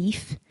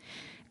unbelief?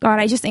 God,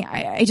 I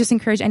just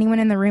encourage anyone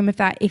in the room,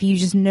 if you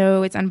just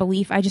know it's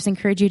unbelief, I just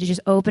encourage you to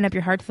just open up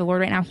your heart to the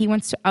Lord right now. He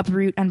wants to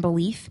uproot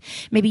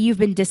unbelief. Maybe you've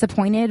been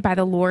disappointed by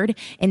the Lord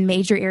in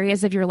major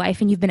areas of your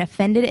life and you've been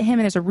offended at him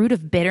and there's a root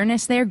of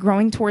bitterness there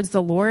growing towards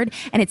the Lord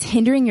and it's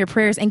hindering your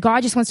prayers and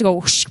God just wants to go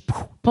whoosh,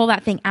 pull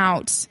that thing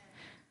out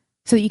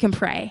so that you can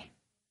pray,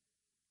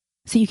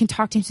 so you can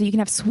talk to him, so you can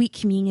have sweet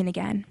communion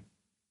again.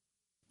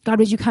 God,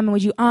 would you come and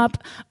would you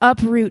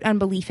uproot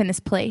unbelief in this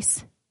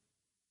place?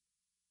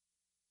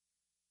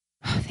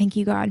 Oh, thank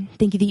you, God.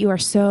 Thank you that you are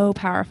so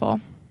powerful.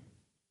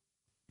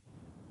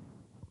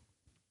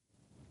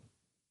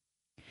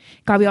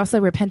 God, we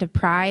also repent of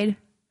pride,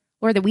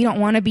 Lord, that we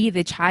don't want to be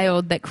the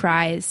child that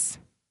cries.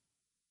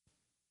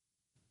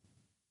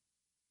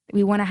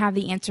 We want to have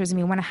the answers and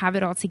we want to have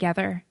it all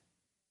together.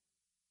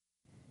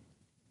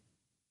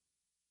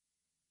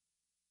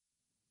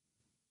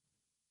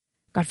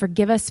 God,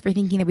 forgive us for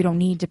thinking that we don't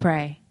need to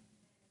pray.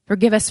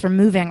 Forgive us for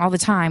moving all the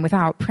time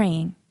without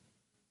praying.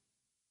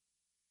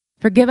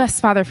 Forgive us,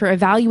 Father, for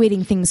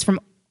evaluating things from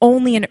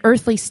only an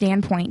earthly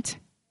standpoint.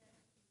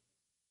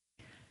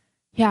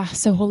 Yeah,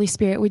 so Holy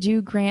Spirit, would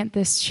you grant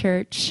this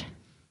church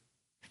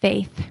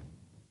faith?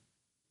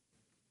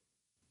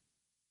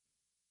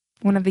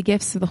 One of the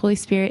gifts of the Holy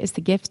Spirit is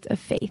the gift of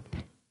faith.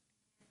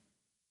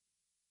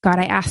 God,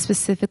 I ask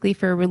specifically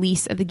for a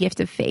release of the gift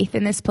of faith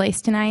in this place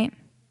tonight.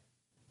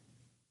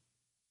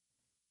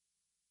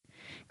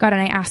 God,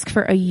 and I ask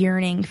for a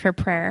yearning for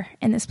prayer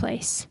in this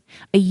place,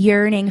 a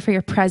yearning for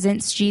your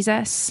presence,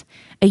 Jesus,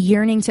 a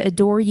yearning to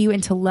adore you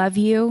and to love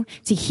you,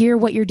 to hear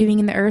what you're doing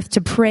in the earth, to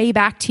pray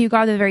back to you,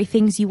 God, the very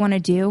things you want to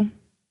do.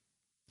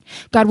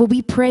 God, will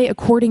we pray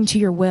according to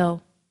your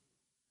will?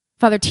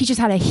 Father, teach us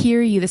how to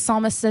hear you. The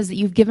psalmist says that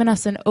you've given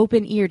us an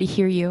open ear to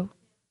hear you.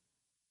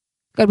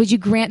 God, would you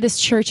grant this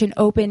church an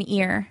open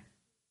ear?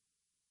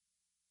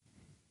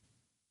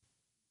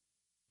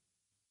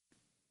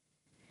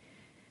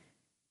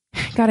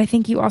 God, I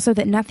thank you also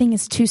that nothing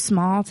is too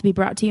small to be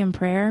brought to you in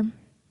prayer.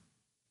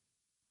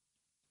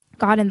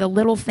 God, in the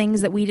little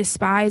things that we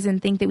despise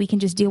and think that we can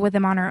just deal with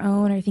them on our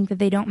own or think that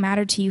they don't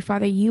matter to you,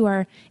 Father, you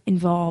are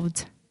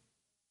involved.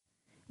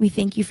 We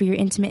thank you for your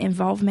intimate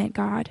involvement,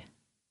 God.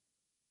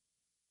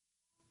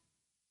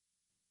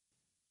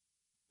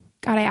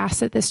 God, I ask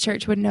that this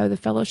church would know the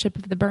fellowship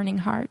of the burning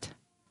heart.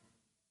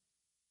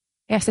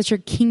 I ask that your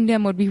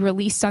kingdom would be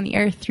released on the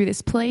earth through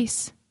this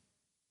place.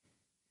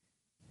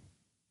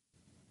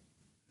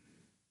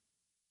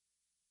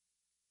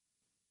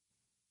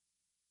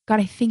 God,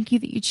 I thank you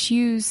that you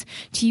choose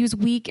to use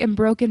weak and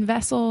broken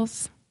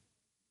vessels.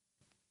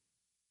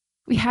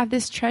 We have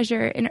this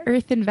treasure in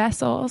earthen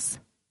vessels.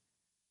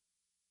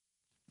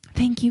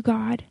 Thank you,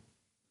 God.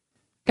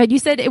 God, you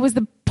said it was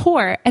the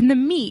poor and the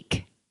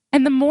meek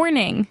and the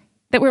mourning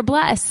that were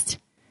blessed.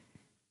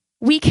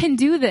 We can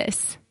do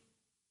this.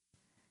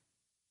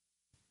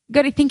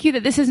 God, I thank you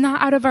that this is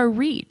not out of our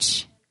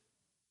reach,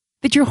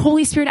 that your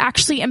Holy Spirit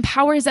actually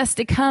empowers us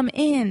to come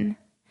in.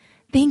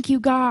 Thank you,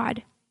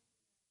 God.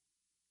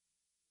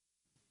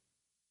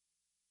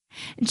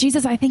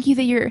 Jesus, I thank you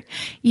that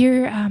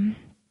you're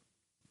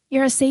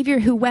a Savior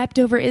who wept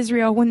over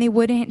Israel when they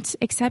wouldn't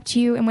accept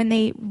you and when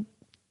they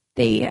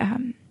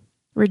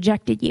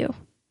rejected you.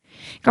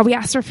 God, we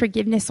ask for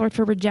forgiveness, Lord,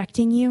 for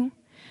rejecting you.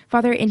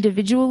 Father,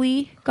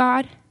 individually,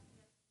 God,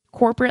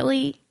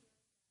 corporately.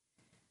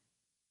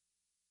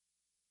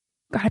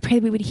 God, I pray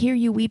that we would hear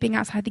you weeping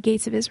outside the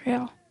gates of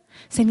Israel,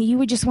 saying that you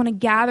would just want to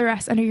gather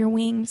us under your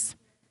wings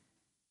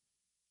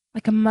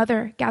like a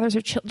mother gathers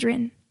her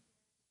children.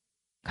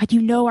 God,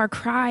 you know our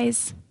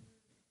cries.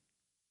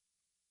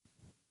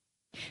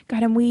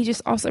 God, and we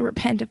just also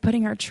repent of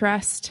putting our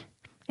trust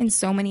in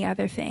so many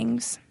other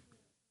things.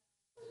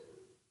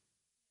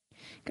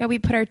 God, we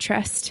put our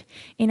trust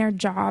in our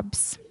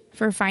jobs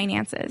for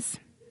finances.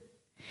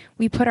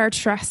 We put our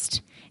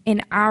trust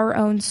in our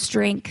own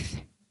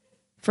strength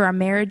for our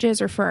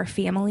marriages or for our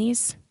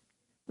families.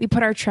 We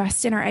put our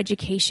trust in our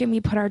education.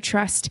 We put our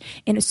trust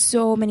in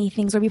so many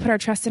things. Or we put our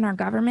trust in our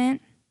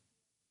government.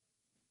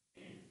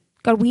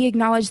 God, we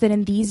acknowledge that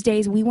in these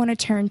days we want to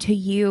turn to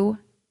you.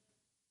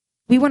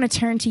 We want to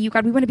turn to you,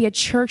 God. We want to be a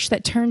church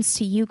that turns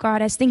to you,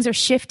 God, as things are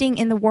shifting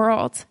in the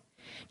world.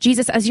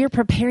 Jesus, as you're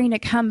preparing to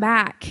come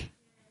back,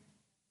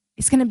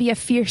 it's going to be a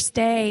fierce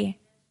day.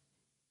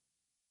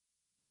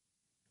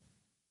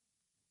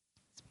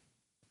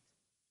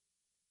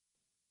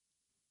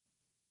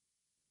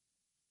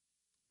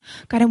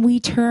 God, and we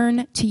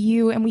turn to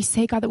you and we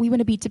say, God, that we want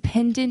to be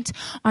dependent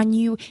on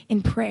you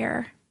in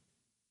prayer.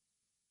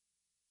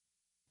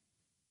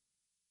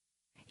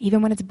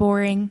 Even when it's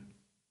boring,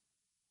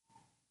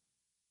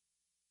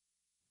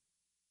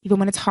 even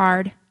when it's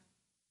hard,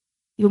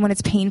 even when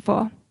it's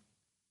painful,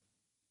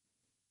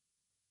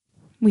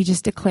 we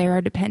just declare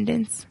our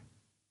dependence.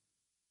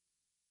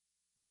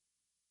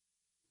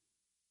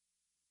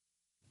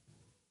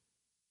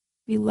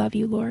 We love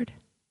you, Lord.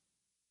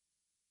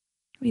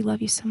 We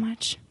love you so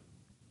much.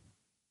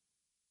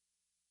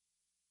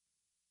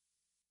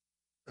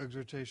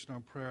 Exhortation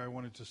on prayer, I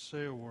wanted to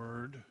say a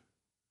word.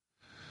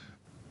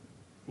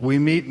 We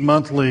meet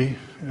monthly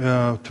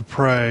to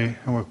pray,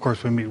 and of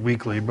course we meet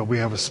weekly, but we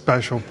have a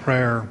special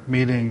prayer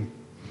meeting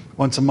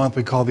once a month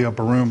we call the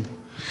Upper Room.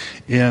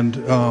 And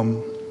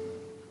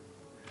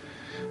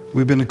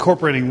we've been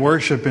incorporating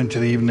worship into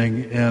the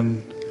evening,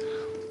 and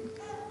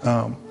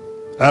I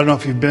don't know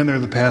if you've been there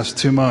the past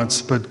 2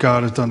 months, but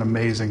God has done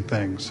amazing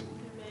things.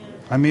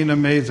 I mean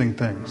amazing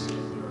things.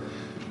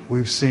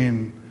 We've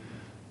seen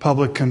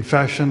public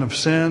confession of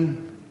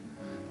sin,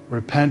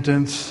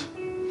 repentance.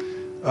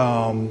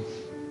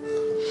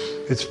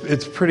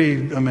 It's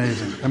pretty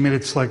amazing. I mean,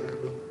 it's like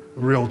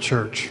real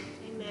church.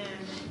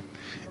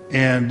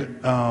 Amen.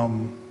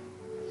 And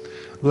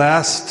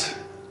last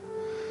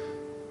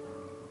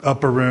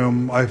Upper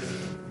Room,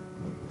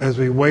 as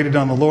we waited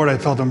on the Lord, I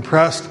felt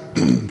impressed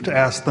to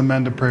ask the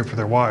men to pray for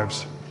their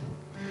wives.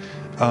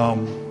 I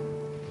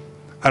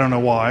don't know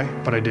why,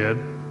 but I did.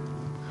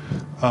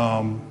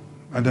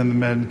 And then the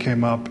men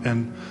came up,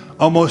 and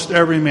almost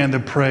every man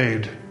that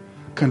prayed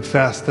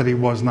confessed that he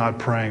was not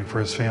praying for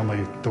his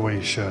family the way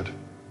he should.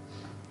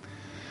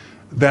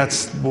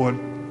 That's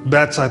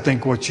I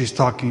think what she's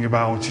talking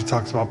about when she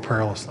talks about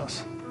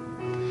prayerlessness.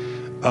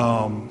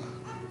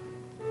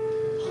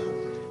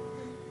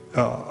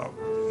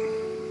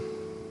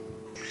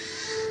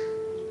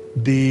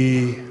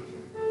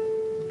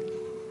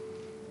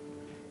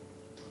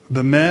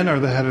 The men are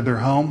the head of their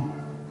home.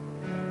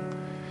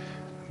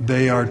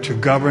 They are to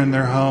govern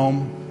their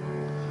home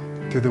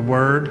through the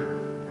word,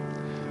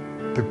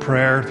 through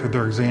prayer, through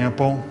their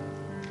example.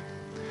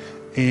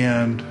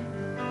 And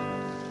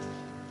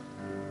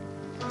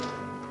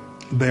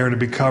they are to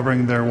be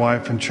covering their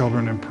wife and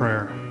children in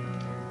prayer.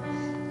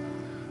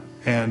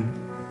 And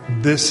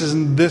this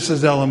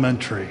is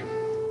elementary.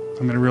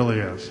 I mean, it really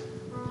is.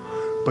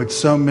 But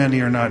so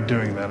many are not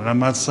doing that. And I'm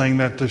not saying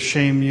that to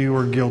shame you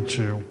or guilt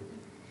you.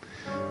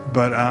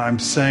 But I'm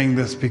saying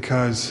this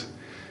because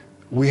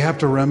we have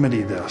to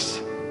remedy this.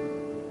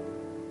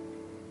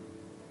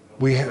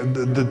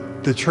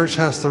 the church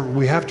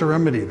we have to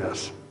remedy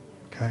this,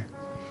 okay?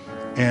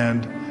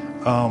 And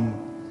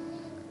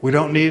we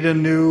don't need a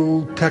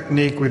new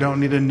technique. We don't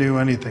need a new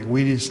anything.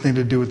 We just need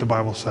to do what the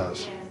Bible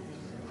says,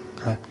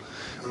 okay?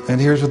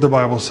 And here's what the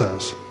Bible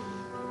says.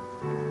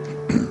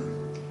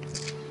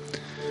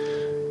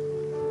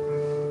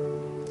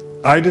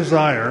 I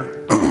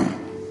desire,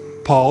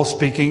 Paul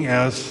speaking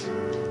as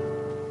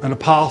an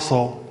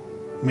apostle,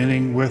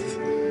 meaning with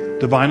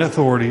divine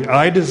authority,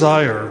 I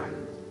desire,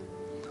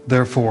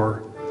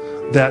 therefore,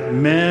 that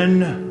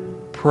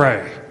men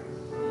pray.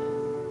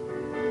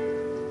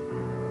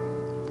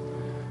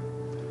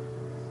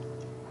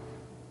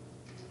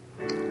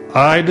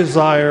 I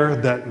desire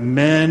that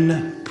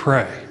men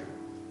pray.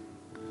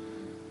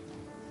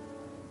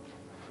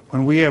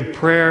 When we have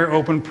prayer,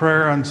 open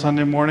prayer on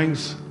Sunday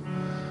mornings,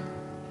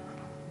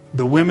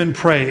 the women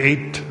pray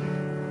 8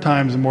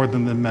 times more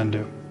than the men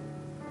do.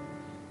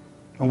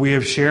 When we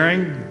have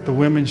sharing, the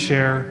women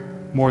share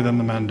more than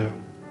the men do.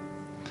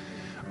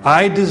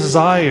 I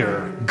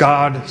desire,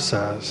 God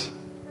says,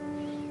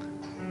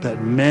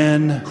 that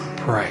men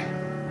pray.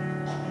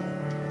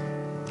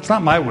 It's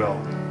not my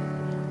will.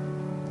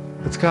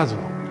 It's God's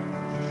will.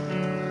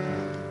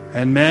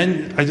 And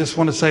men, I just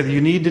want to say that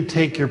you need to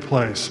take your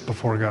place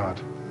before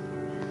God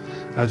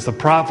as the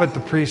prophet,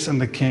 the priest,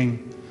 and the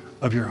king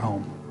of your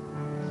home.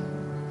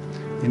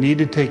 You need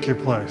to take your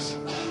place.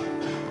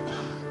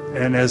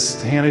 And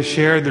as Hannah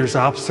shared, there's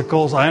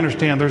obstacles. I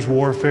understand there's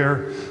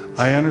warfare.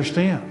 I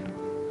understand.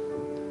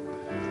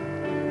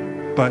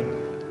 But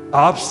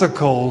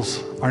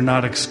obstacles are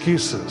not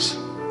excuses.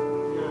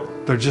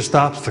 They're just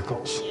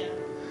obstacles.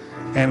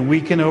 And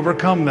we can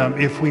overcome them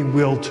if we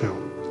will to.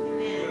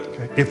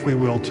 Okay? If we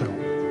will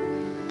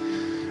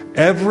to.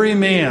 Every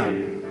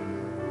man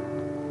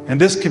in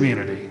this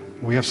community,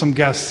 we have some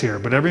guests here,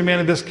 but every man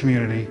in this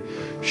community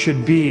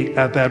should be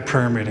at that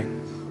prayer meeting.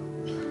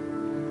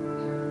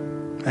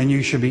 And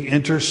you should be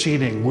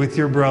interceding with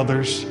your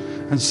brothers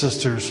and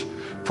sisters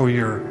for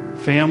your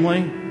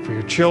family, for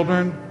your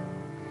children,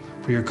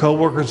 for your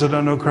co-workers that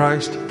don't know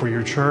Christ, for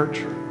your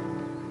church.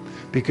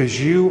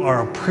 Because you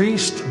are a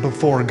priest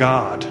before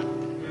God.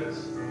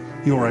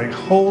 You are a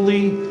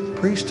holy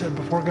priesthood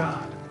before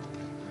God.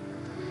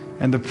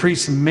 And the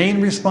priest's main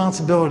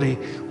responsibility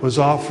was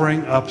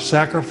offering up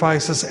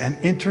sacrifices and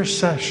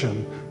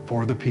intercession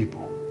for the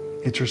people.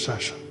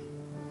 Intercession.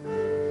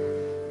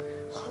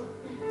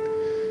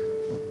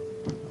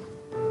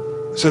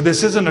 So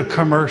this isn't a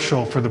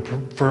commercial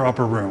for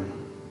Upper Room.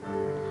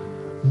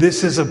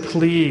 This is a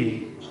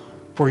plea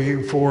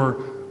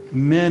for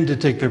men to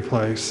take their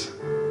place.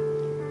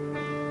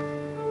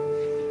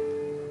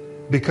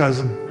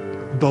 Because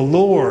the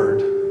Lord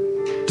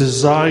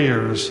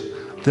desires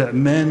that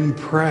men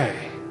pray.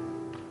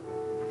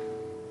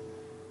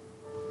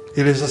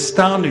 It is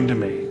astounding to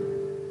me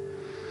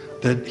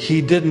that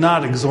he did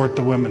not exhort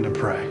the women to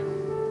pray.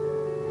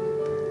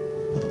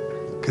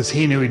 Because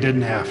he knew he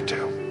didn't have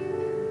to.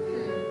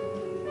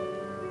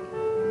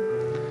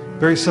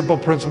 Very simple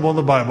principle in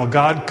the Bible.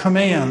 God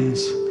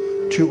commands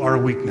to our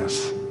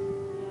weakness.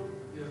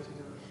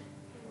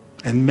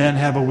 And men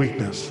have a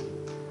weakness.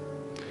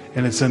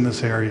 And it's in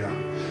this area.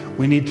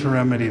 We need to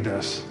remedy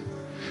this.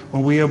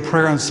 When we have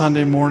prayer on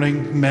Sunday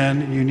morning,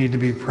 men, you need to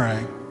be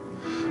praying.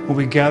 When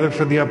we gather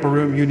for the upper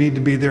room, you need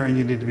to be there and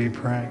you need to be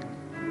praying.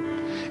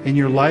 In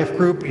your life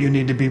group, you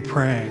need to be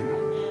praying.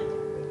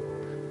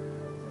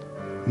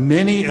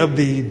 Many of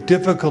the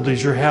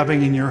difficulties you're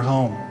having in your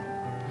home,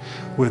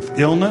 with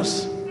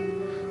illness,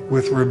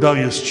 with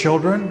rebellious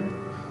children,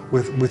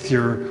 with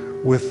your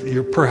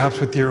perhaps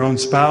with your own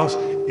spouse,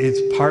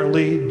 it's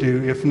partly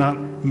due, if not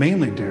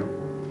mainly due,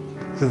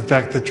 to the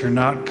fact that you're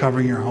not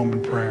covering your home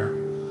in prayer.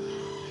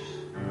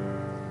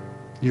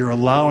 You're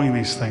allowing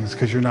these things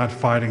because you're not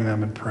fighting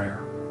them in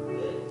prayer.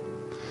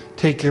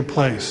 Take your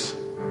place.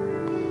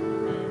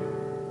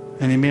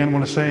 Any man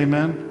want to say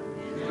amen?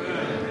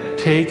 Amen?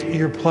 Take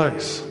your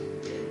place.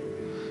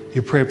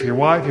 You pray for your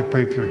wife, you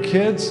pray for your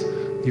kids,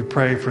 you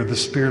pray for the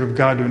Spirit of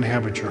God to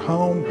inhabit your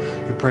home,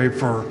 you pray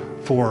for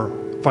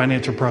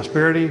financial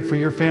prosperity for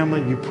your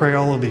family, you pray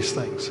all of these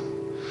things.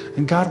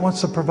 And God wants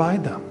to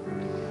provide them.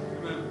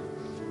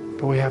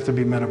 But we have to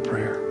be men of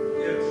prayer.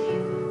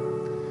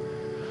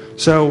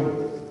 So,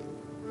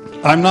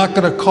 I'm not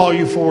going to call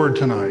you forward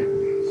tonight.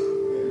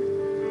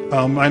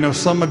 I know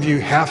some of you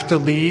have to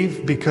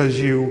leave because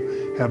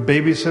you have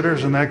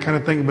babysitters and that kind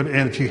of thing.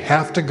 And if you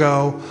have to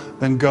go,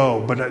 then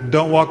go. But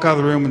don't walk out of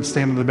the room and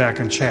stand in the back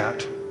and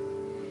chat.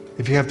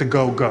 If you have to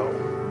go, go.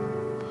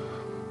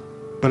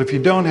 But if you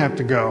don't have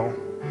to go,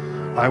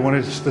 I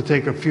wanted us to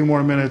take a few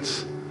more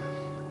minutes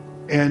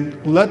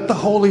and let the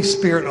Holy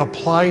Spirit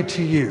apply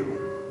to you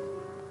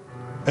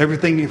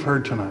everything you've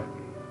heard tonight.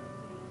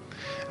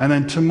 And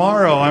then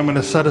tomorrow I'm going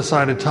to set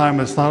aside a time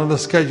that's not on the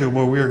schedule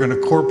where we are going to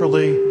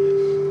corporately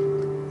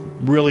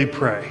really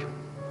pray.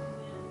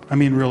 I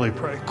mean really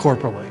pray,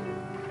 corporately.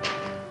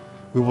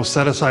 We will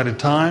set aside a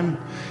time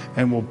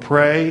and we'll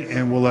pray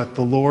and we'll let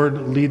the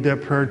Lord lead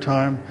that prayer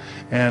time.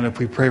 And if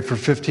we pray for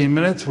 15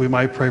 minutes, we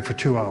might pray for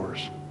 2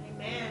 hours.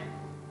 Amen.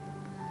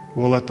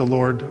 we'll let the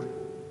Lord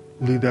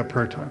lead that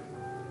prayer time,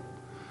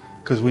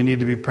 because we need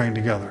to be praying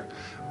together.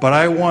 But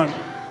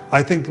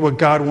I think what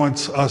God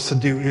wants us to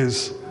do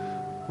is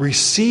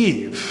really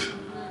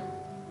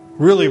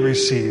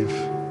receive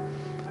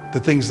the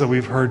things that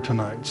we've heard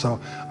tonight. So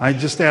I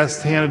just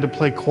asked Hannah to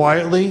play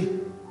quietly.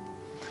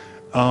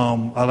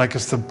 I'd like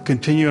us to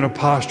continue in a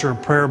posture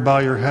of prayer, bow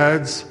your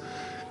heads,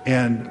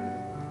 and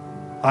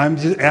I'm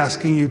just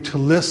asking you to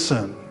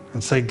listen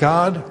and say,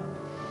 God,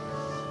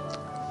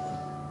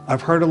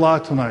 I've heard a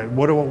lot tonight.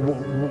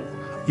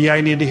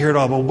 I need to hear it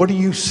all, but what are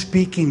you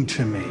speaking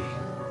to me?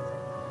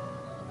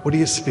 What are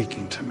you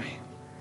speaking to me?